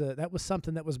 That was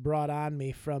something that was brought on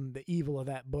me from the evil of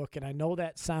that book. And I know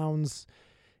that sounds,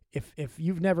 if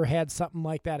you've never had something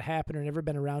like that happen or never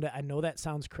been around it, I know that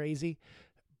sounds crazy,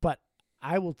 but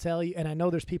I will tell you, and I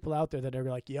know there's people out there that are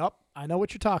like, "Yep, I know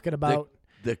what you're talking about."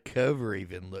 The cover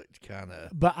even looked kind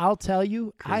of. But I'll tell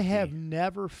you, creepy. I have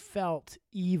never felt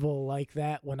evil like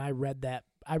that when I read that.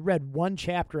 I read one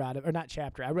chapter out of, or not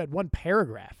chapter, I read one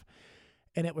paragraph,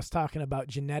 and it was talking about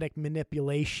genetic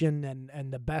manipulation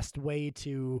and the best way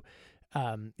to,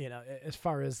 as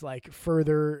far as like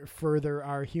further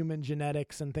our human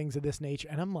genetics and things of this nature.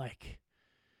 And I'm like,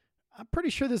 I'm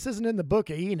pretty sure this isn't in the book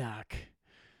of Enoch.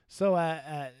 So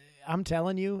I'm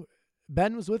telling you,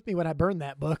 Ben was with me when I burned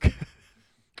that book.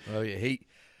 Oh yeah,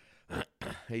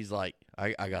 he's like,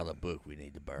 I got a book we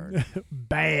need to burn.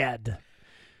 Bad.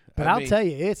 But I'll tell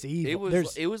you, it's evil.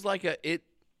 It was like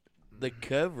the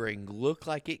covering looked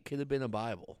like it could have been a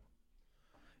Bible.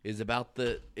 It's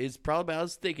probably about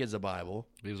as thick as a Bible.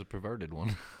 It was a perverted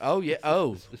one. Oh yeah.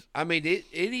 Oh, I mean, it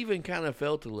even kind of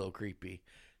felt a little creepy.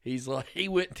 He's like, he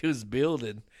went to his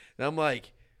building, and I'm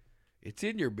like, it's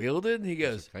in your building? He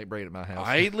goes, I ain't bringing it in my house.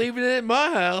 I ain't leaving it in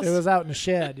my house. It was out in the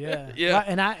shed, yeah. Yeah.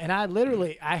 And I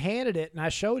literally, I handed it and I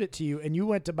showed it to you, and you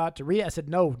went about to read it. I said,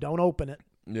 no, don't open it.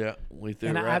 Yeah, we threw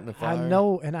and it right in the fire. I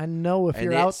know if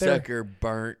you're out there, sucker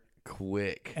burnt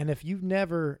quick. And if you've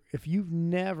never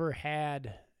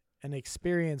had an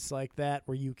experience like that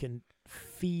where you can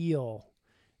feel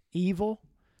evil,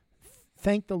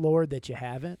 thank the Lord that you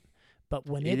haven't. But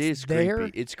when it's there,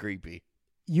 creepy. It's creepy.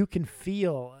 You can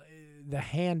feel the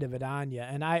hand of it on you,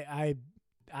 and I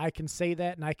can say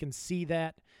that, and I can see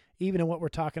that even in what we're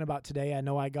talking about today. I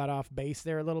know I got off base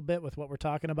there a little bit with what we're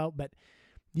talking about, but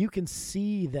you can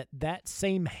see that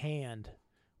same hand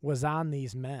was on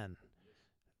these men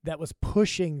that was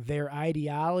pushing their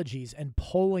ideologies and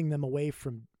pulling them away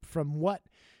from what,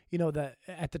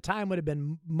 at the time would have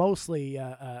been mostly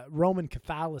Roman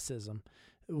Catholicism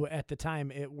at the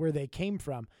time where they came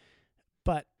from.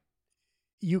 But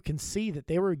you can see that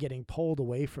they were getting pulled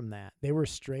away from that. They were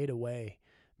strayed away,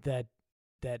 that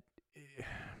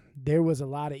there was a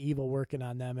lot of evil working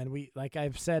on them. And we, like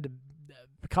I've said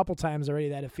a couple times already,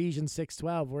 that Ephesians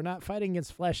 6:12, we're not fighting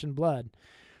against flesh and blood,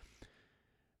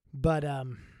 but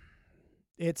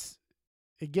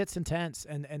it gets intense.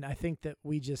 And I think that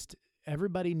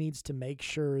everybody needs to make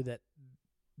sure that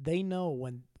they know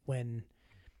when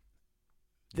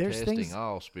there's testing things,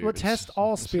 all spirits. well, test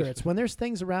all spirits. When there's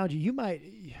things around you, you might,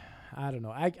 I don't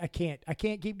know. I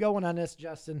can't keep going on this,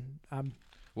 Justin.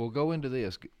 We'll go into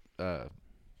this.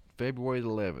 February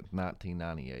 11th,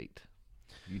 1998.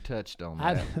 You touched on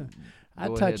that. I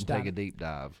Go touched ahead and on take a deep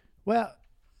dive. Well,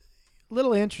 a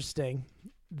little interesting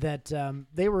that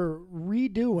they were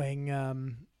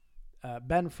redoing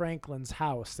Ben Franklin's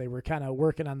house. They were kind of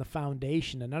working on the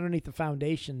foundation, and underneath the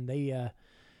foundation, they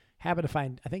happened to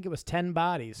find, I think it was 10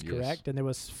 bodies, correct? Yes. And there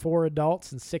was 4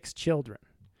 adults and 6 children.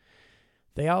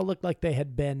 They all looked like they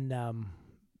had been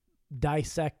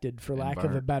dissected, for lack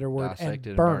of a better word,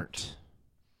 and burnt.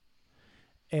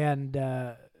 And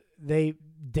they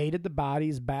dated the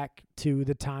bodies back to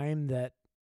the time that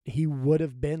he would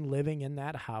have been living in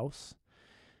that house,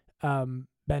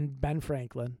 Ben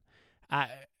Franklin.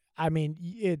 I mean,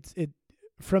 it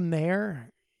from there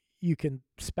you can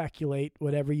speculate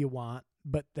whatever you want,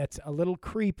 but that's a little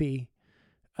creepy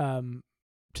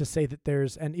to say that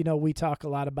there's, and we talk a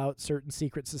lot about certain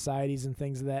secret societies and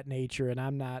things of that nature, and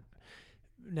I'm not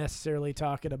necessarily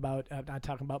talking about, I'm not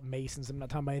talking about Masons, I'm not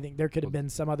talking about anything. There could have been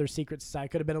some other secret society,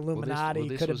 could have been Illuminati,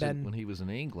 this could have was been when he was in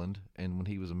England and when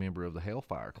he was a member of the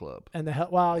Hellfire Club. And the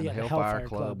the Hellfire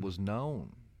Club was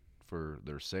known for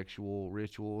their sexual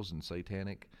rituals and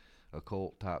satanic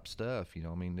occult type stuff.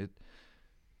 I mean,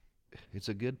 it's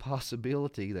a good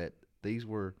possibility that these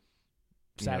were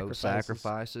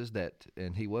sacrifices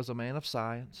and he was a man of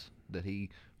science that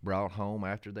he brought home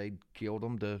after they killed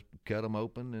them to cut them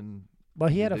open. And well,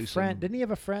 he had a friend. Didn't he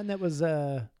have a friend that was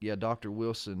yeah, Dr.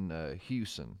 Wilson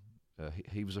Hewson.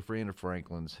 He was a friend of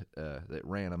Franklin's that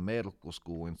ran a medical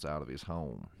school inside of his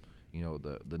home.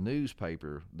 The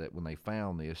newspaper that when they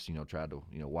found this, tried to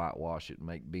whitewash it and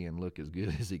make Ben look as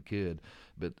good as he could,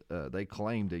 but they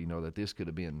claimed that this could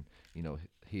have been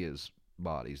his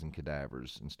bodies and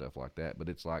cadavers and stuff like that. But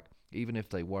it's like, even if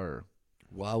they were,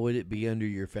 Why would it be under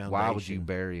your foundation? Why would you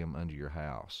bury them under your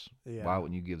house? Yeah. Why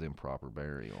wouldn't you give them proper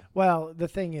burial? Well, the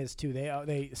thing is, too,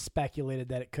 they speculated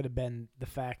that it could have been the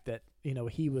fact that,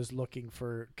 he was looking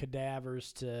for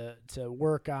cadavers to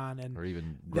work on, and Or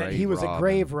even that he was a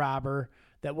grave robber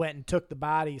that went and took the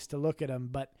bodies to look at them.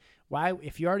 But why,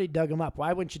 if you already dug them up,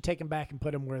 why wouldn't you take them back and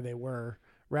put them where they were,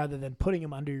 rather than putting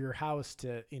them under your house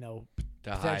to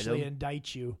potentially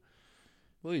indict you?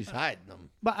 Well, he's hiding them.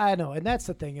 But I know, and that's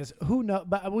the thing is, who know?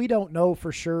 But we don't know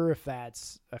for sure if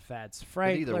that's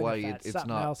Franklin. But either way, if that's it's something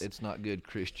not else. it's not good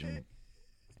Christian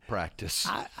practice.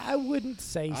 I wouldn't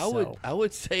say so. I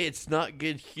would say it's not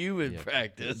good human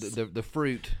practice. The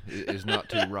fruit is not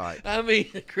too ripe. I mean,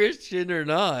 Christian or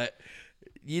not,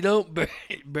 you don't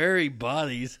bury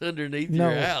bodies underneath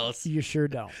your house. You sure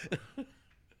don't.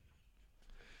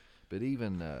 But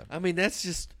even I mean, that's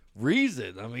just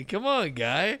reason. I mean, come on,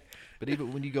 guy. But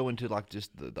even when you go into like just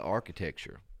the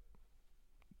architecture,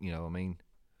 I mean,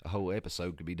 a whole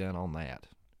episode could be done on that.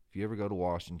 If you ever go to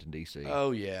Washington D.C.,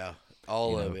 oh yeah,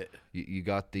 all of it. You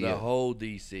got the whole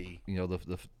D.C.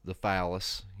 The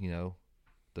phallus. The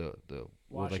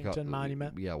Washington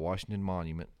Monument. Yeah, Washington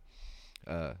Monument.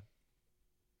 I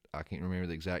can't remember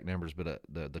the exact numbers, but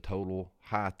the total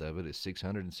height of it is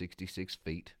 666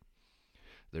 feet.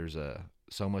 There's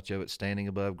so much of it standing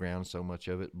above ground, so much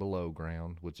of it below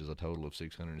ground, which is a total of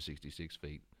 666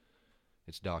 feet.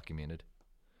 It's documented.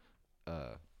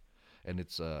 And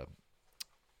it's a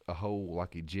whole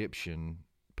like Egyptian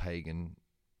pagan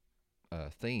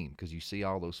theme, because you see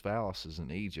all those phalluses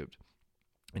in Egypt.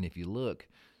 And if you look,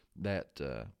 that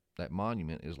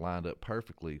monument is lined up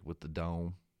perfectly with the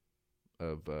dome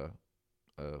of the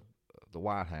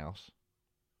White House.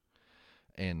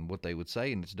 And what they would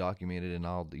say, and it's documented in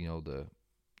all the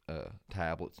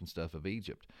tablets and stuff of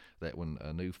Egypt, that when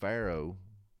a new pharaoh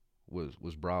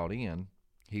was brought in,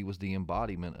 he was the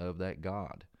embodiment of that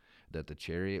god. That the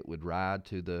chariot would ride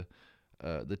to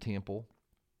the temple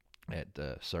at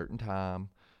a certain time,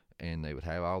 and they would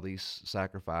have all these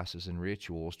sacrifices and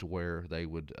rituals to where they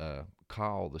would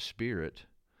call the spirit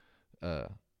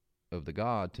of the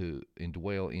god to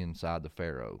indwell inside the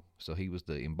pharaoh. So he was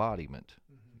the embodiment,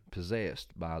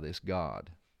 possessed by this god.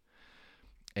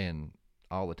 And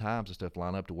all the times and stuff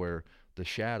line up to where the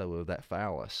shadow of that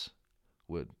phallus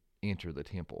would enter the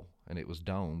temple, and it was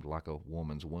domed like a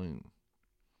woman's womb.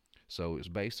 So it was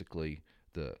basically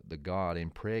the god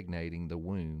impregnating the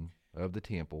womb of the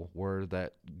temple where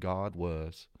that god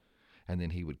was, and then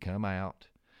he would come out,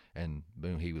 and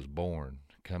boom, he was born,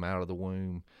 come out of the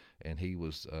womb, and he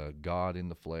was God in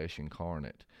the flesh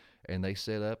incarnate. And they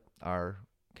set up our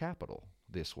capital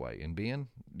this way. And Ben,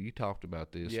 you talked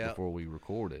about this before we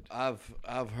recorded.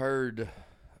 I've heard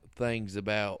things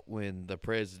about when the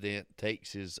president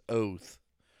takes his oath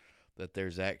that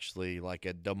there's actually like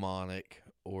a demonic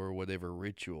or whatever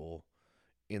ritual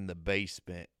in the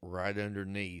basement right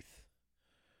underneath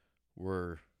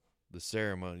where the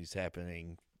ceremony's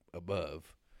happening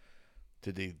above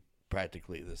to do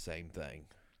practically the same thing.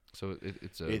 So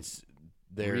it's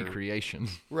a recreation.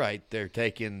 Right. They're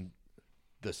taking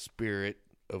the spirit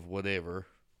of whatever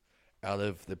out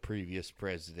of the previous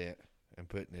president and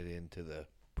putting it into the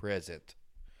present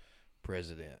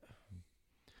president.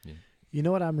 Yeah. You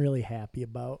know what I'm really happy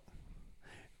about?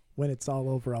 When it's all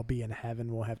over, I'll be in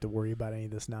heaven. Won't have to worry about any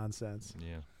of this nonsense.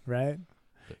 Yeah. Right?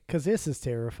 Because this is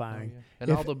terrifying. Oh, yeah.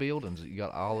 And all the buildings, you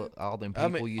got all them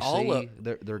people you see,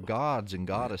 they're gods and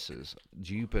goddesses.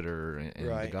 Jupiter and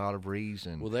the god of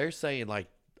reason. Well, they're saying like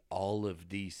all of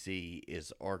D.C.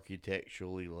 is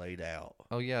architecturally laid out.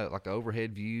 Oh, yeah, like an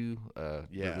overhead view.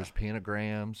 There's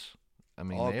pentagrams. I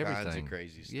mean, all everything. Kinds of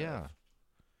crazy stuff.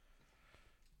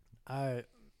 Yeah.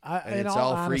 And it's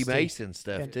all honesty, Freemason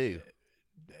stuff, too.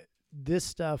 This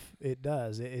stuff, it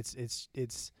does. It's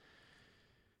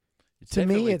to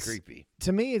me, it's creepy.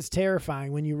 To me, it's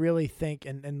terrifying when you really think.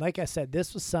 And like I said,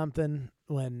 this was something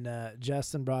when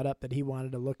Justin brought up that he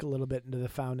wanted to look a little bit into the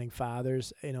founding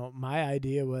fathers. You know, my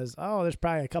idea was, there's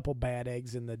probably a couple bad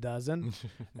eggs in the dozen,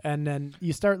 and then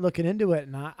you start looking into it,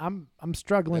 and I'm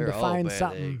struggling to find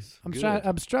something.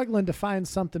 I'm struggling to find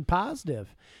something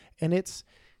positive, and it's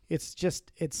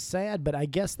sad. But I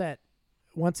guess that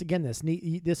once again,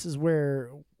 this is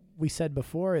where we said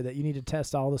before that you need to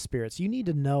test all the spirits. You need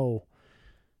to know.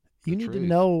 You need to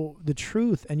know the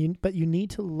truth, but you need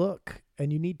to look,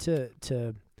 and you need to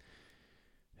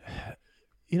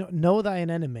know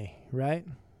thine enemy, right?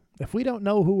 If we don't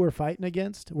know who we're fighting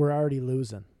against, we're already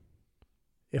losing.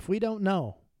 If we don't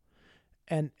know,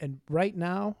 and right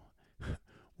now,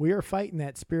 we are fighting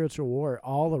that spiritual war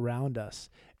all around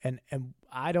us, And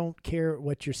I don't care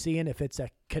what you're seeing, if it's a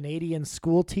Canadian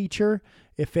school teacher,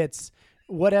 if it's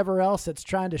whatever else that's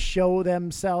trying to show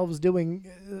themselves doing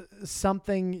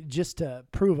something just to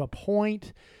prove a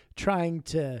point, trying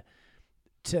to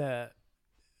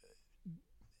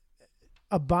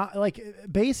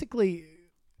basically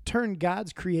turn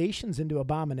God's creations into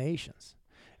abominations.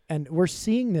 And we're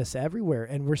seeing this everywhere,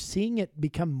 and we're seeing it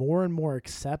become more and more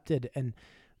accepted. And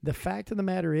the fact of the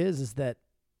matter is that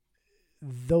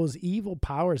those evil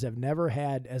powers have never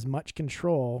had as much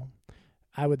control,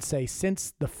 I would say,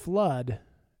 since the flood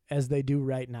as they do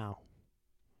right now.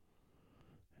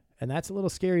 And that's a little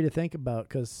scary to think about,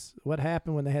 because what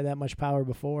happened when they had that much power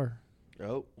before?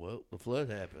 Oh, well, the flood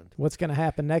happened. What's going to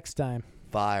happen next time?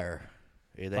 Fire.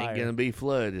 It ain't going to be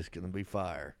flood. It's going to be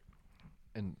fire.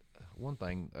 And one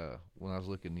thing, when I was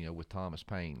looking, with Thomas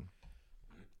Paine,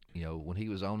 when he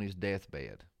was on his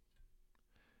deathbed,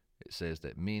 it says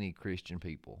that many Christian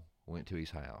people went to his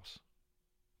house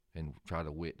and tried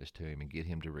to witness to him and get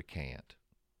him to recant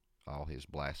all his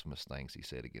blasphemous things he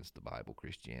said against the Bible,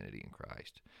 Christianity, and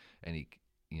Christ. And he,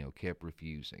 kept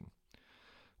refusing.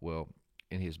 Well,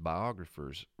 and his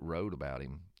biographers wrote about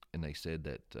him, and they said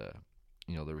that,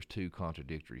 there was two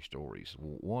contradictory stories.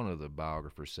 One of the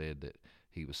biographers said that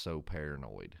he was so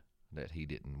paranoid that he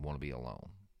didn't want to be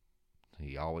alone.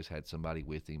 He always had somebody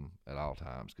with him at all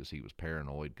times because he was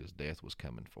paranoid because death was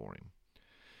coming for him.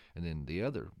 And then the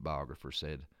other biographer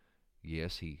said,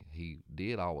 yes, he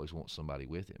did always want somebody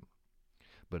with him,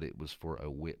 but it was for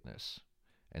a witness,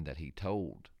 and that he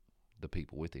told the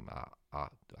people with him,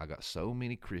 I got so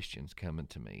many Christians coming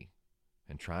to me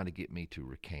and trying to get me to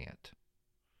recant.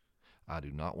 I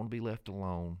do not want to be left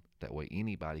alone. That way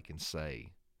anybody can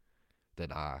say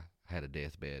that I had a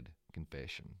deathbed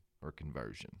confession or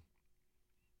conversion.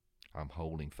 I'm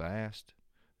holding fast.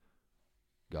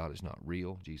 God is not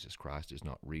real. Jesus Christ is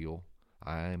not real.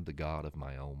 I am the God of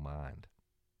my own mind.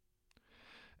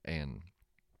 And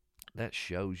that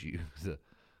shows you the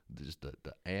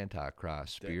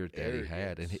Antichrist spirit that he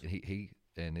had,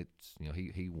 and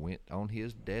he went on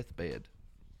his deathbed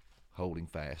holding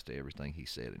fast to everything he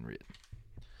said and written.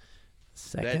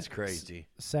 That's crazy.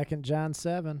 2 John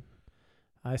 7.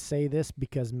 I say this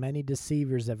because many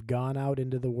deceivers have gone out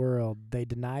into the world. They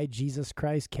deny Jesus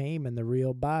Christ came in the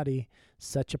real body.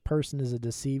 Such a person is a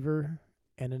deceiver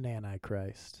and an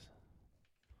antichrist.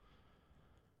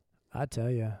 I tell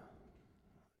you,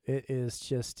 it is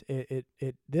just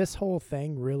this whole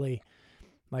thing really,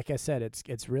 like I said,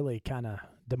 it's really kind of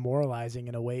demoralizing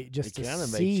in a way, just to see that. It kind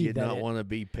of makes you not want to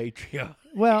be patriotic.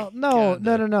 Well,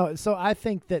 no. So I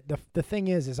think that the thing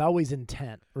is always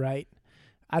intent, right?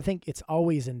 I think it's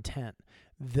always intent.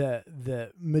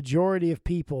 The majority of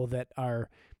people that are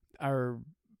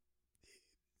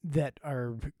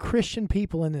Christian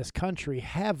people in this country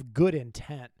have good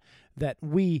intent. That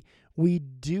we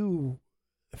do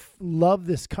love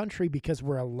this country because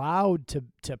we're allowed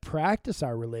to practice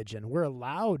our religion. We're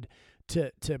allowed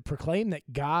to proclaim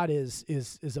that God is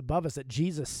above us, that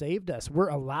Jesus saved us. We're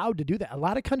allowed to do that. A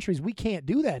lot of countries we can't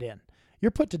do that in.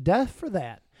 You're put to death for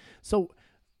that. So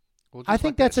I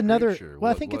think that's another. Well,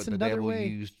 I think it's another way.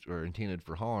 Used or intended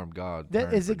for harm, God.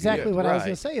 That is exactly what I was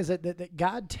going to say. Is that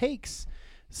God takes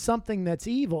something that's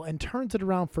evil and turns it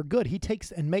around for good. He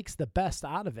takes and makes the best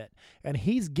out of it, and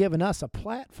He's given us a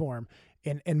platform.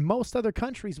 In most other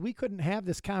countries, we couldn't have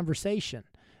this conversation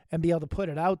and be able to put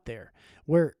it out there.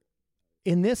 Where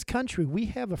in this country, we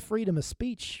have a freedom of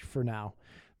speech for now,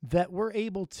 that we're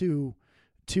able to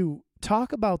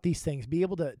talk about these things, be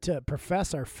able to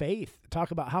profess our faith,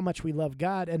 talk about how much we love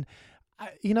God. And,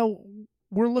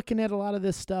 we're looking at a lot of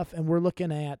this stuff, and we're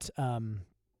looking at,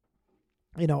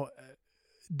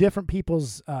 different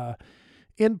people's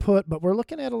input, but we're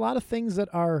looking at a lot of things that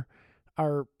are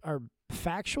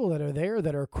factual, that are there,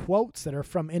 that are quotes, that are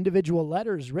from individual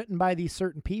letters written by these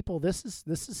certain people. This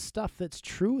is stuff that's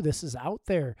true. This is out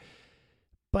there.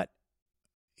 But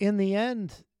in the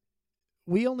end,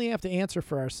 we only have to answer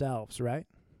for ourselves, right?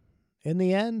 In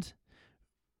the end,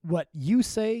 what you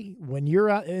say when you're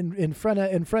out in front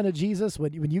of Jesus,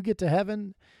 when you get to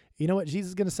heaven, you know what Jesus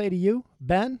is going to say to you?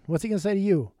 Ben, what's He going to say to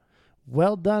you?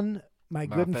 Well done, my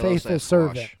good and faithful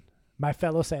servant. My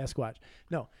fellow Sasquatch.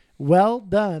 No. Well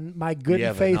done, my good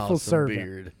and faithful servant.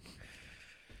 Beard.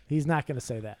 He's not going to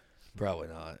say that. Probably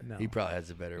not. No. He probably has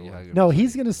a better one. No,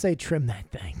 he's going to say, trim that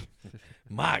thing.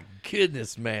 My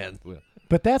goodness, man.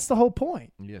 But that's the whole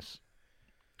point. Yes.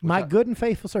 My good and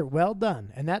faithful servant. Well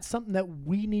done. And that's something that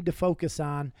we need to focus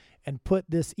on and put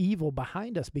this evil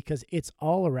behind us, because it's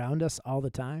all around us all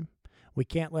the time. We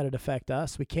can't let it affect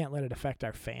us. We can't let it affect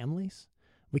our families.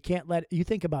 We can't let you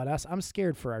think about us. I'm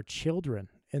scared for our children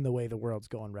in the way the world's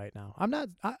going right now.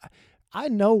 I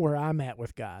know where I'm at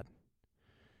with God.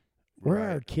 Where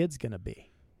are our kids going to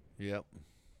be? Yep.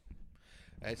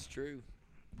 That's true.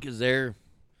 Because they're,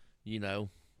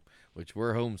 which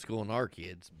we're homeschooling our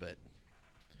kids, but.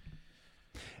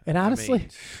 And honestly,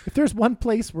 if there's one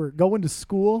place where going to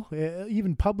school,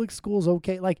 even public school's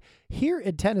okay. Like here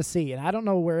in Tennessee, and I don't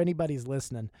know where anybody's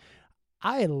listening,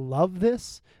 I love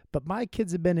this, but my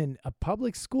kids have been in a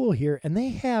public school here, and they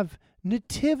have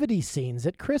nativity scenes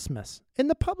at Christmas in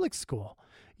the public school.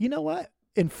 You know what?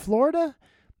 In Florida,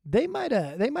 they might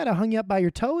have hung you up by your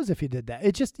toes if you did that.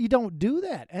 It's just you don't do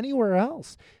that anywhere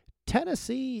else.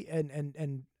 Tennessee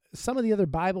and some of the other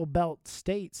Bible Belt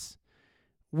states,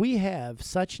 we have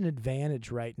such an advantage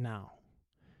right now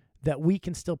that we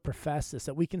can still profess this,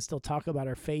 that we can still talk about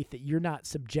our faith, that you're not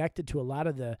subjected to a lot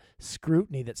of the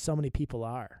scrutiny that so many people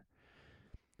are.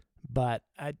 But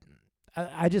I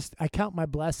count my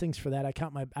blessings for that.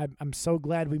 I'm so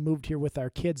glad we moved here with our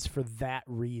kids for that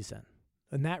reason,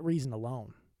 and that reason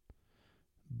alone.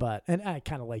 And I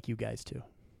kind of like you guys too.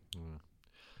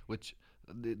 Which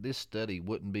this study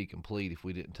wouldn't be complete if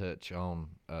we didn't touch on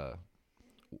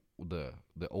the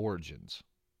origins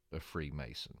of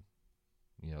Freemason.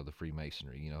 The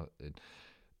Freemasonry.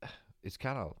 It's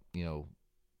kind of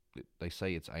they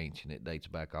say it's ancient. It dates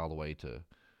back all the way to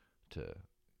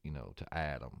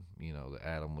Adam. That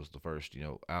Adam was the first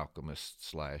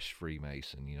alchemist /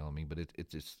 Freemason. But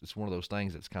it's one of those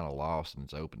things that's kind of lost and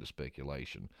it's open to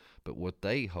speculation. But what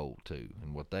they hold to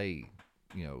and what they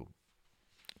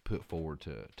put forward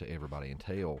to everybody and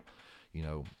tell,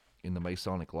 in the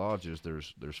Masonic lodges,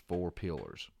 there's 4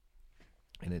 pillars,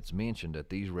 and it's mentioned that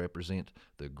these represent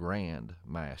the grand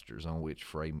masters on which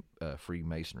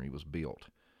Freemasonry was built.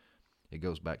 It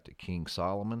goes back to King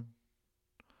Solomon,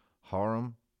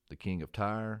 Hiram, the king of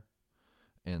Tyre,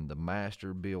 and the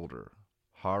master builder,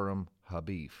 Hiram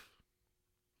Habib.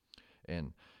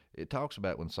 And it talks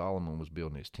about when Solomon was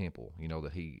building his temple,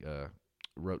 that he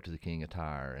wrote to the king of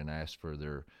Tyre and asked for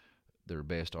their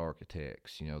best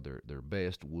architects, their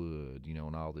best wood,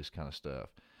 and all this kind of stuff.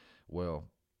 Well,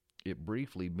 it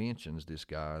briefly mentions this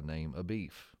guy named Habib,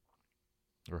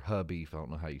 or Habib, I don't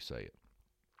know how you say it.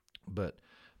 But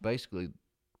basically,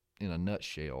 in a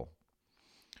nutshell,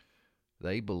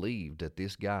 they believed that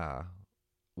this guy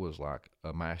was like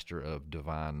a master of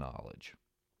divine knowledge,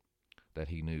 that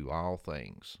he knew all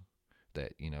things,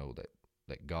 that,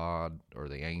 that God or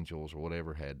the angels or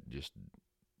whatever had just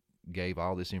gave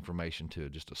all this information to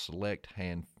just a select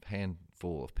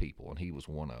handful of people, and he was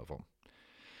one of them.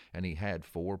 And he had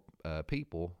 4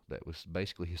 people that was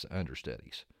basically his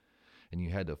understudies, and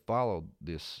you had to follow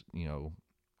this,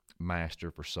 master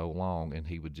for so long, and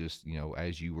he would just,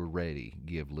 as you were ready,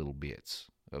 give little bits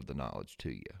of the knowledge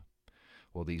to you.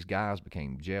 Well, these guys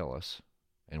became jealous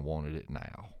and wanted it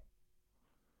now.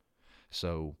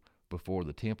 So before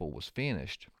the temple was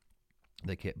finished,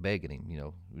 they kept begging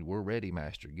him, we're ready,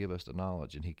 master, give us the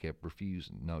knowledge. And he kept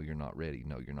refusing. No, you're not ready.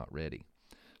 No, you're not ready.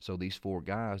 So these 4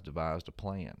 guys devised a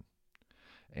plan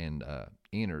and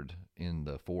entered in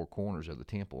the 4 corners of the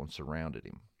temple and surrounded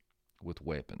him with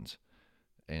weapons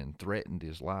and threatened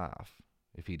his life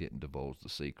if he didn't divulge the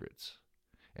secrets.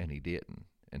 And he didn't,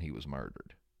 and he was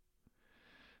murdered.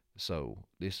 So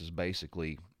this is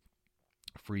basically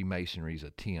Freemasonry's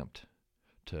attempt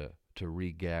to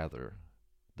regather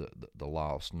the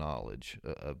lost knowledge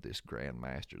of this Grand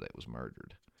Master that was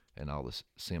murdered, and all this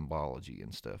symbology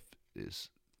and stuff is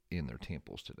in their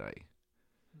temples today.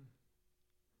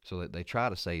 So that they try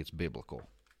to say it's biblical.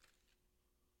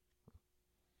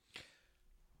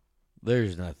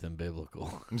 There's nothing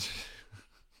biblical.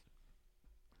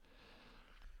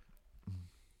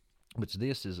 But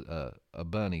this is a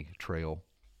bunny trail,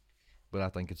 but I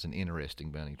think it's an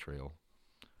interesting bunny trail.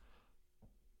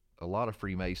 A lot of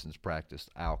Freemasons practiced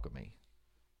alchemy,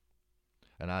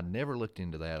 and I never looked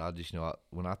into that. I just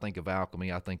when I think of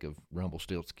alchemy, I think of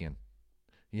Rumpelstiltskin,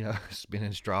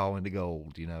 spinning straw into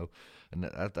gold, and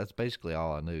that's basically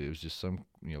all I knew. It was just some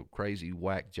crazy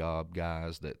whack job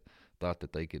guys that thought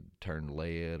that they could turn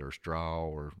lead or straw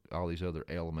or all these other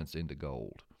elements into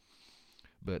gold.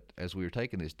 But as we were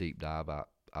taking this deep dive,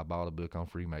 I bought a book on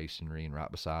Freemasonry, and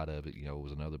right beside of it,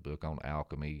 was another book on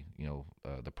alchemy,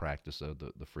 the practice of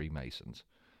the Freemasons.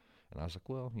 And I was like,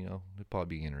 well, it'd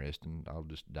probably be interesting. I'll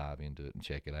just dive into it and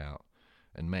check it out.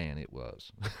 And man, it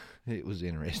was. It was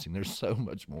interesting. There's so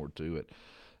much more to it.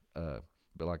 But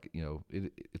like,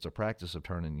 it's a practice of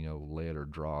turning, lead or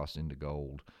dross into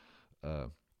gold.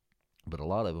 But a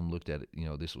lot of them looked at it,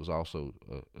 this was also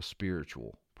a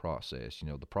spiritual process.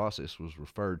 The process was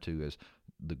referred to as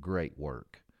the great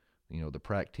work. The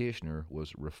practitioner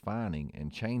was refining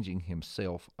and changing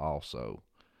himself also.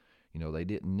 They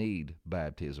didn't need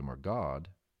baptism or God.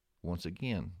 Once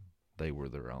again, they were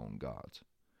their own gods.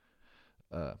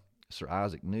 Sir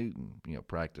Isaac Newton,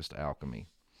 practiced alchemy.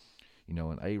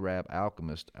 An Arab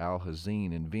alchemist,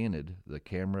 Al-Hazin, invented the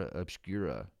camera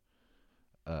obscura,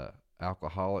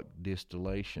 alcoholic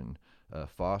distillation,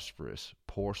 phosphorus,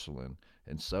 porcelain,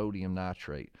 and sodium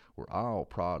nitrate were all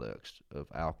products of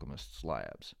alchemists'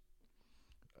 labs.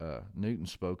 Newton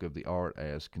spoke of the art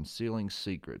as concealing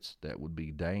secrets that would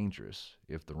be dangerous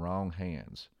if in the wrong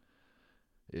hands.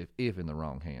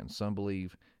 Some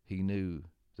believe he knew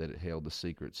that it held the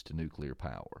secrets to nuclear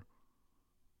power.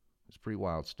 It's pretty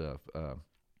wild stuff.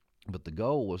 But the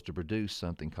goal was to produce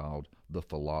something called the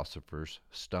Philosopher's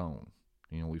Stone.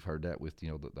 We've heard that with,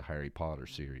 the Harry Potter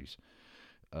series.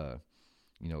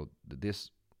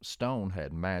 This stone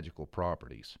had magical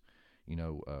properties.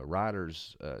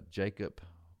 Writers Jacob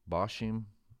Boschem,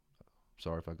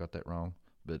 sorry if I got that wrong,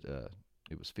 but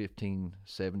it was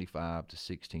 1575 to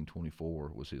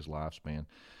 1624 was his lifespan,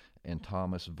 and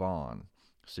Thomas Vaughan,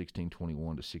 1621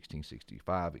 to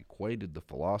 1665, equated the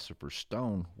Philosopher's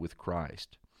Stone with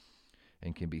Christ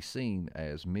and can be seen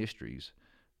as mysteries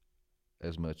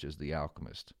as much as the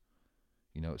alchemist.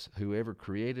 Whoever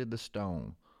created the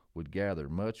stone would gather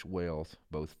much wealth,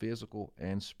 both physical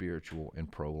and spiritual,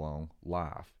 and prolong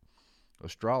life.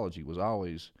 Astrology was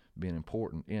always been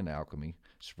important in alchemy.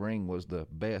 Spring was the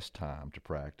best time to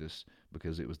practice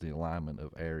because it was the alignment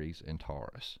of Aries and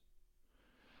Taurus.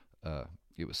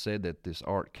 It was said that this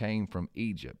art came from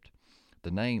Egypt.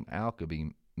 The name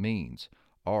alchemy means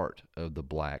art of the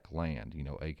black land,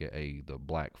 aka the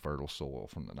black fertile soil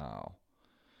from the Nile.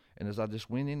 And as I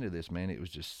just went into this, man, it was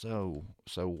just so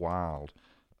wild.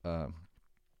 And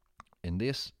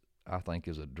this, I think,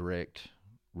 is a direct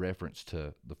reference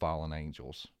to the fallen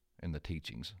angels and the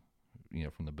teachings,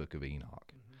 from the book of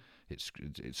Enoch. It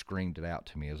screamed it out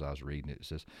to me as I was reading it. It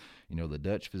says, the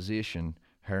Dutch physician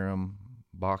Hiram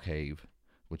Bockhaven,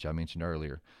 which I mentioned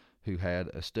earlier, who had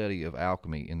a study of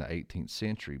alchemy in the 18th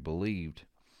century, believed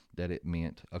that it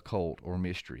meant occult or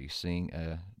mystery, seeing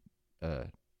a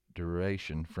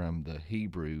derivation from the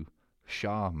Hebrew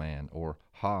shaman or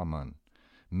Haman,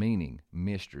 meaning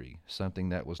mystery, something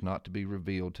that was not to be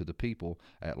revealed to the people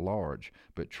at large,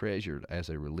 but treasured as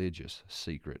a religious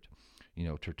secret.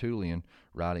 Tertullian,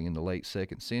 writing in the late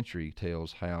 2nd century,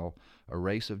 tells how a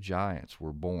race of giants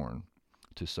were born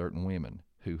to certain women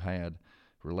who had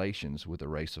relations with a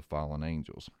race of fallen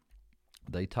angels.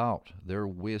 They taught their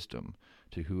wisdom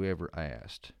to whoever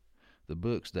asked. The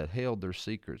books that held their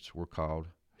secrets were called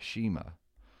Shema.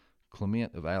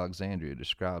 Clement of Alexandria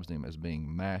describes them as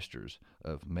being masters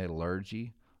of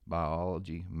metallurgy,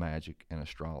 biology, magic, and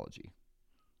astrology.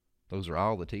 Those are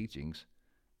all the teachings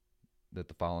that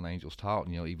the fallen angels taught.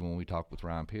 Even when we talked with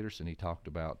Ryan Peterson, he talked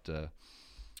about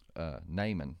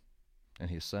Naaman and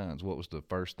his sons. What was the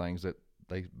first things that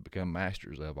they become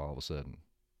masters of all of a sudden?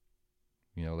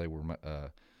 They were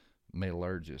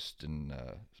metallurgists and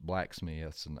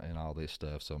blacksmiths and all this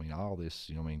stuff. So, all this,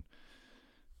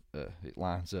 it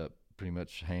lines up pretty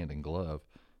much hand in glove.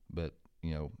 But,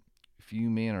 few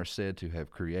men are said to have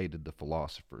created the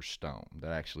Philosopher's Stone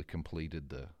that actually completed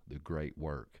the great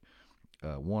work.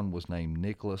 One was named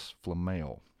Nicolas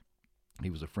Flamel. He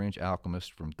was a French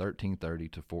alchemist from 1330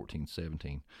 to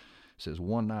 1417. It says,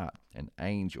 one night an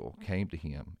angel came to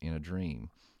him in a dream.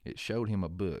 It showed him a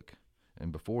book,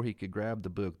 and before he could grab the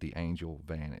book, the angel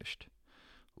vanished.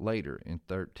 Later, in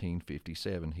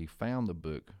 1357, he found the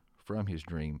book from his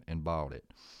dream and bought it.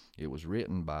 It was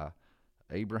written by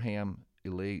Abraham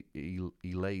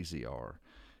Eleazar.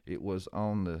 It was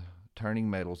on the turning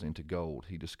metals into gold.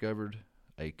 He discovered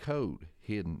a code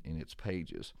hidden in its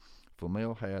pages.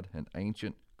 Flamel had an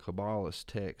ancient Kabbalist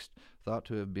text thought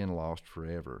to have been lost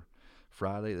forever.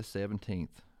 Friday the 17th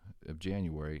of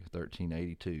January,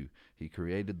 1382, he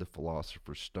created the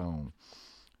Philosopher's Stone.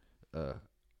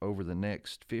 Over the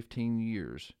next 15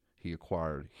 years, he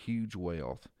acquired huge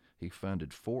wealth. He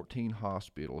funded 14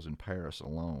 hospitals in Paris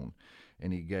alone,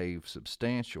 and he gave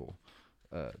substantial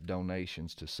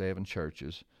donations to 7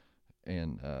 churches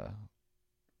and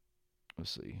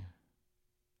let's see.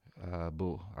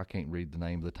 I can't read the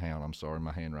name of the town. I'm sorry,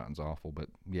 my handwriting's awful. But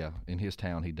yeah, in his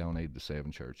town, he donated to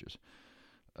 7 churches.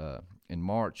 In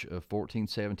March of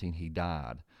 1417, he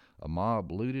died. A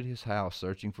mob looted his house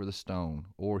searching for the stone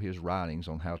or his writings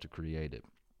on how to create it.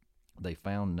 They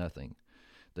found nothing.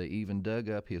 They even dug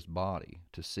up his body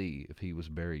to see if he was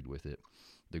buried with it.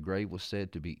 The grave was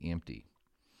said to be empty.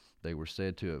 They were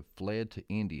said to have fled to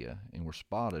India and were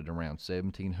spotted around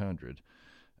 1700.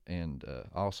 and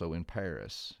also in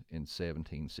Paris in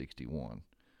 1761.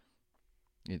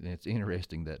 It's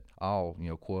interesting that all,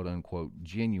 quote unquote,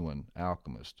 genuine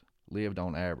alchemists lived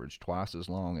on average twice as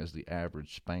long as the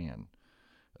average span.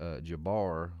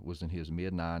 Jabbar was in his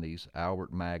mid-90s,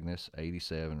 Albert Magnus,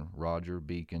 87, Roger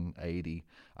Bacon, 80,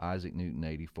 Isaac Newton,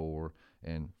 84,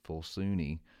 and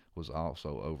Fulsuni was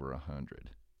also over 100.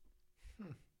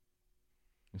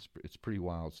 It's pretty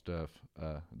wild stuff,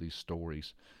 these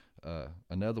stories.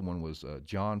 Another one was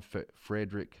John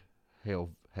Frederick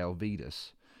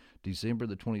Helvetius, December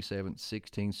the 27th,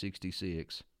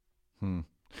 1666.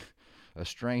 A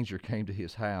stranger came to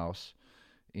his house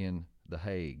in The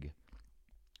Hague.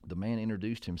 The man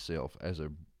introduced himself as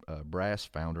a brass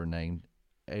founder named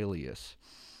Elias.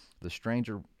 The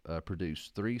stranger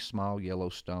produced 3 small yellow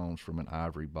stones from an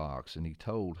ivory box, and he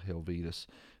told Helvetius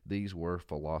these were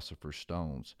philosopher's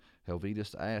stones.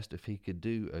 Helvetius asked if he could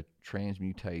do a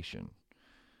transmutation,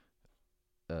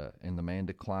 and the man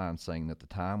declined, saying that the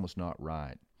time was not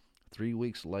right. 3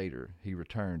 weeks later, he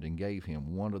returned and gave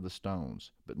him one of the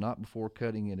stones, but not before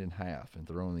cutting it in half and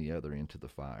throwing the other into the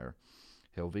fire.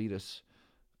 Helvetius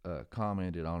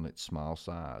commented on its small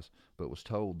size, but was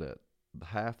told that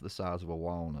half the size of a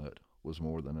walnut was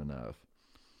more than enough.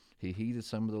 He heated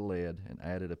some of the lead and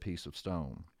added a piece of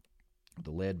stone.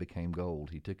 The lead became gold.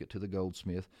 He took it to the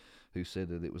goldsmith, who said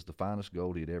that it was the finest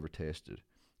gold he had ever tested.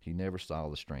 He never saw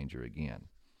the stranger again.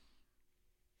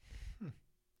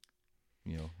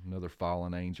 Another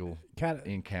fallen angel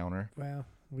encounter. Well,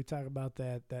 we talk about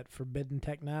that forbidden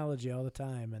technology all the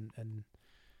time, and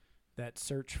that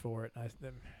search for it. I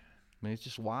mean, it's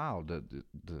just wild to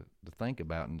think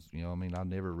about. And, I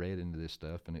never read into this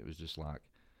stuff, and it was just like,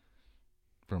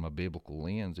 from a biblical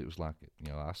lens, it was like,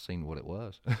 I seen what it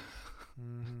was.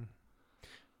 Mm-hmm.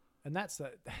 And that's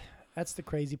the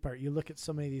crazy part. You look at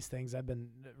so many of these things. I've been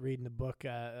reading a book,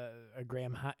 a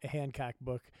Graham Hancock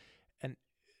book, and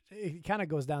it kind of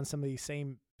goes down some of these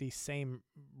same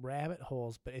rabbit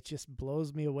holes, but it just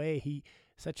blows me away. He,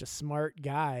 such a smart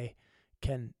guy,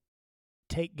 can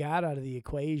take God out of the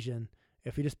equation.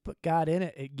 If you just put God in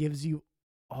it, it gives you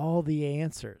all the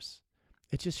answers.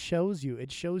 It just shows you.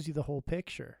 It shows you the whole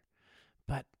picture,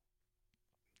 but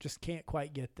just can't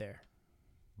quite get there.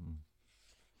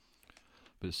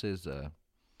 But it says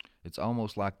it's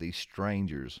almost like these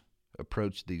strangers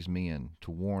approached these men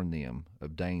to warn them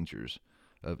of dangers,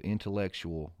 of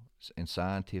intellectual and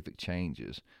scientific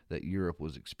changes that Europe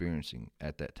was experiencing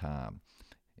at that time.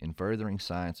 In furthering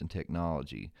science and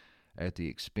technology, at the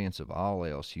expense of all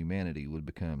else, humanity would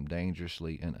become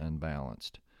dangerously and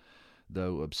unbalanced.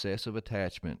 Though obsessive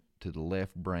attachment to the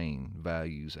left brain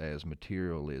values as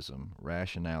materialism,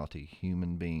 rationality,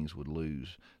 human beings would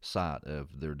lose sight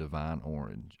of their divine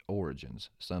origins,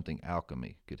 something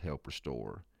alchemy could help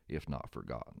restore, if not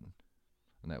forgotten.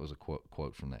 And that was a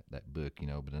quote from that book,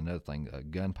 But another thing,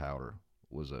 gunpowder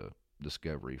was a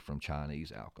discovery from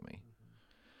Chinese alchemy.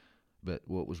 But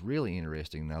what was really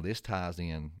interesting, now this ties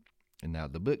in, and now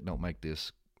the book don't make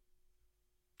this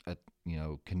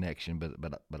connection,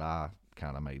 but I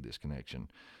kind of made this connection,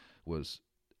 was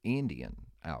Indian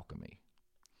alchemy.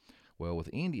 Well, with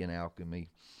Indian alchemy,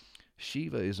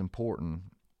 Shiva is important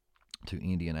to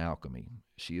Indian alchemy.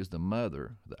 She is the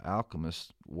mother the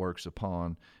alchemist works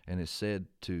upon, and is said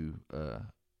to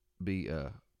be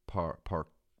a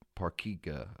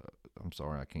parkika. I'm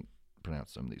sorry, I can't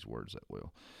pronounce some of these words that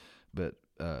well, but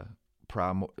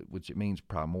which it means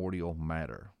primordial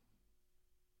matter,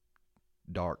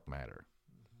 dark matter.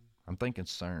 I'm thinking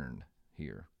CERN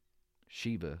here.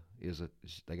 Shiva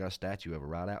they got a statue of her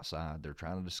right outside. They're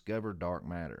trying to discover dark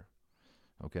matter.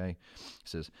 Okay? It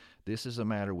says, this is a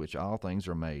matter which all things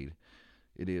are made.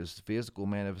 It is the physical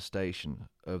manifestation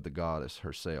of the goddess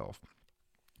herself.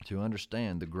 To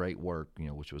understand the great work,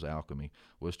 which was alchemy,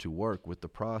 was to work with the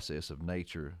process of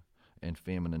nature and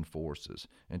feminine forces,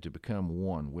 and to become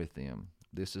one with them.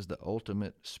 This is the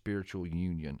ultimate spiritual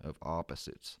union of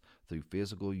opposites through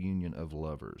physical union of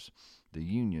lovers. The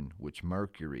union which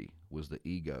Mercury was the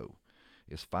ego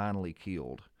is finally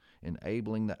killed,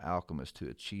 enabling the alchemist to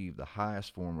achieve the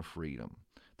highest form of freedom.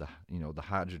 The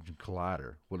hydrogen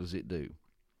collider, what does it do?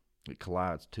 It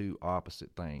collides two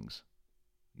opposite things,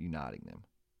 uniting them.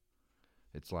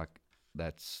 It's like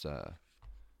that's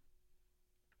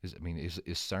is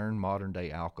CERN modern day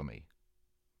alchemy?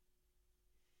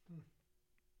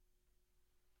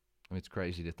 I mean, it's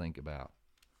crazy to think about.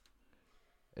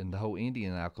 And the whole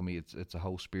Indian alchemy, it's a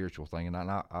whole spiritual thing. And I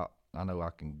know I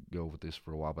can go with this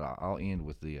for a while, but I'll end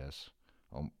with this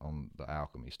on the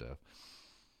alchemy stuff.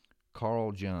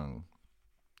 Carl Jung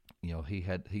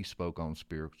he spoke on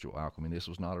spiritual alchemy. This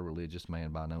was not a religious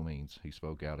man by no means. He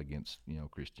spoke out against,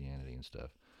 Christianity and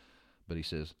stuff. But he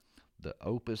says, the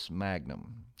opus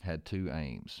magnum had two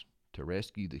aims: to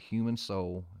rescue the human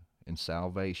soul and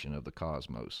salvation of the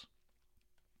cosmos.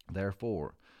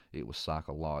 Therefore, it was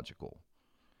psychological.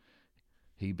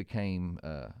 He became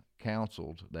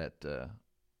counseled that the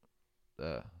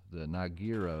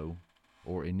Nagiro,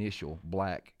 or initial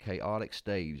black chaotic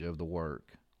stage of the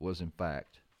work, was in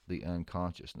fact the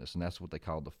unconsciousness, and that's what they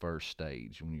call the first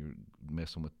stage when you're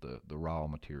messing with the raw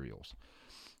materials.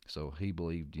 So he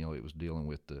believed, it was dealing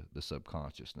with the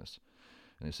subconsciousness.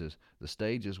 And it says, the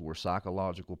stages were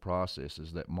psychological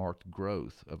processes that marked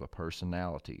growth of a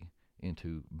personality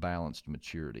into balanced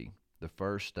maturity. The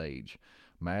first stage,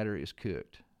 matter is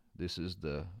cooked. This is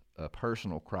a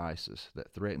personal crisis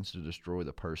that threatens to destroy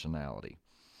the personality.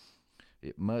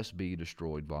 It must be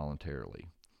destroyed voluntarily.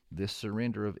 This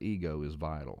surrender of ego is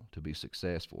vital. To be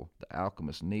successful, the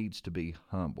alchemist needs to be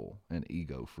humble and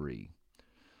ego-free.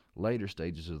 Later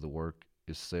stages of the work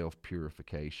is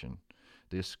self-purification.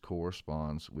 This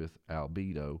corresponds with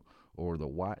albedo, or the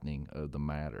whitening of the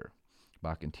matter.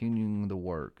 By continuing the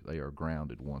work, they are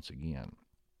grounded once again.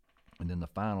 And then the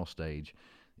final stage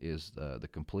is the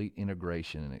complete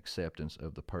integration and acceptance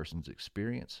of the person's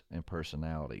experience and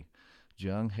personality.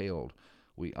 Jung held,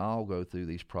 we all go through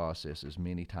these processes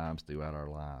many times throughout our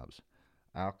lives.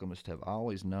 Alchemists have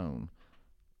always known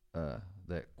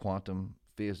that quantum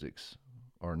physics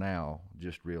are now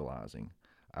just realizing.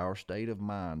 Our state of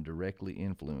mind directly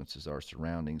influences our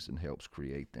surroundings and helps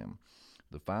create them.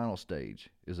 The final stage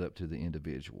is up to the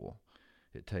individual.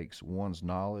 It takes one's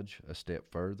knowledge a step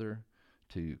further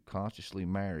to consciously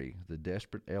marry the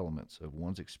desperate elements of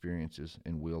one's experiences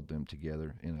and wield them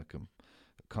together in a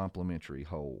complementary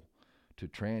whole, to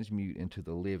transmute into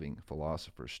the living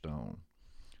philosopher's stone.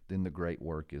 Then the great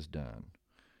work is done.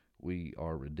 We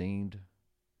are redeemed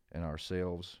and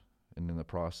ourselves, and in the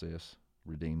process,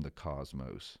 redeem the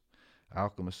cosmos.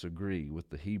 Alchemists agree with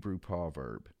the Hebrew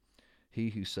proverb,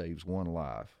 he who saves one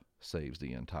life saves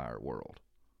the entire world.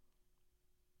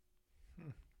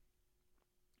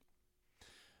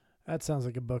 That sounds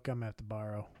like a book I'm going to have to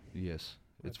borrow. Yes,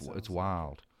 it's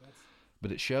wild.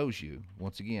 But it shows you,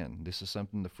 once again, this is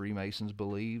something the Freemasons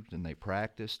believed and they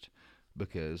practiced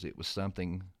because it was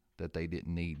something that they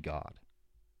didn't need God.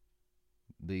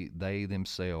 They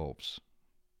themselves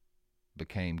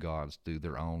became gods through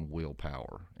their own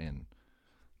willpower and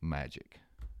magic.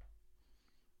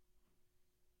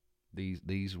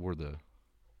 These were the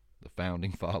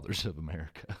founding fathers of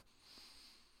America.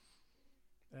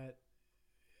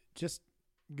 Just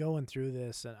going through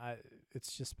this, and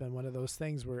it's just been one of those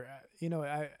things where,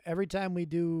 every time we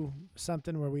do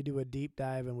something where we do a deep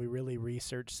dive and we really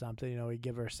research something, we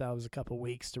give ourselves a couple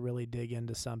weeks to really dig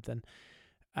into something.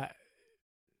 I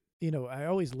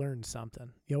always learn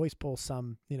something. You always pull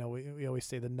some, we always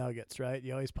say the nuggets, right?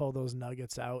 You always pull those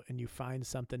nuggets out and you find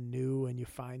something new and you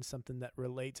find something that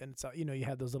relates. And it's, you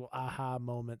have those little aha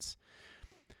moments.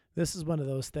 This is one of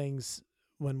those things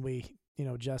when we,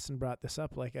 Justin brought this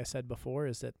up, like I said before,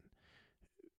 is that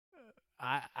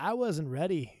I wasn't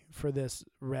ready for this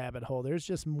rabbit hole. There's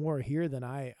just more here than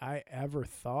I ever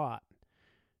thought.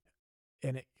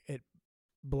 And it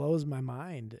blows my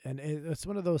mind. And it's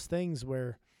one of those things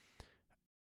where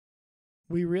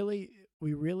we really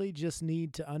just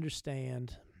need to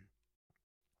understand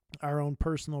our own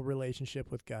personal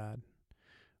relationship with God.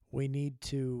 We need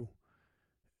to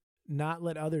not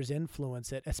let others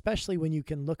influence it, especially when you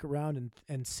can look around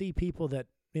and see people that,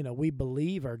 we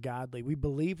believe are godly. We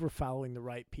believe we're following the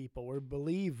right people. We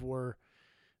believe we're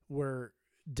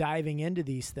diving into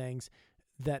these things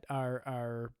that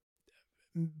are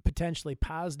potentially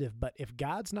positive. But if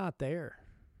God's not there,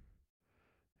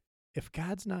 it's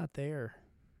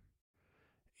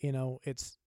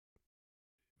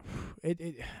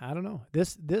I don't know.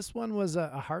 This one was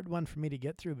a hard one for me to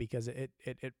get through because it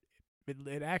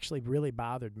actually really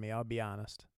bothered me, I'll be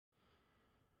honest,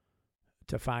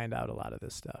 to find out a lot of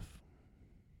this stuff.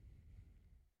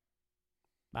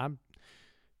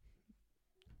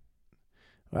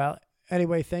 Well,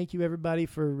 anyway, thank you everybody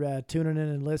for tuning in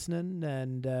and listening,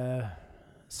 and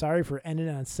sorry for ending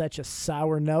on such a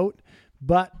sour note,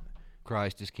 but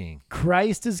Christ is King.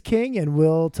 Christ is King, and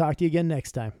we'll talk to you again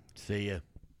next time. See ya.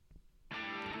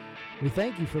 We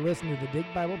thank you for listening to the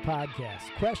Dig Bible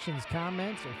Podcast. Questions,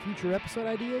 comments, or future episode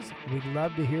ideas? We'd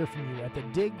love to hear from you at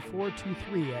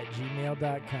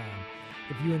thedig423@gmail.com.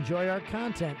 If you enjoy our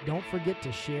content, don't forget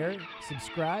to share,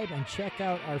 subscribe, and check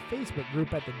out our Facebook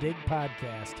group at the Dig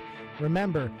Podcast.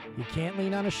 Remember, you can't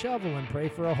lean on a shovel and pray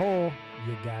for a hole.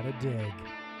 You gotta dig.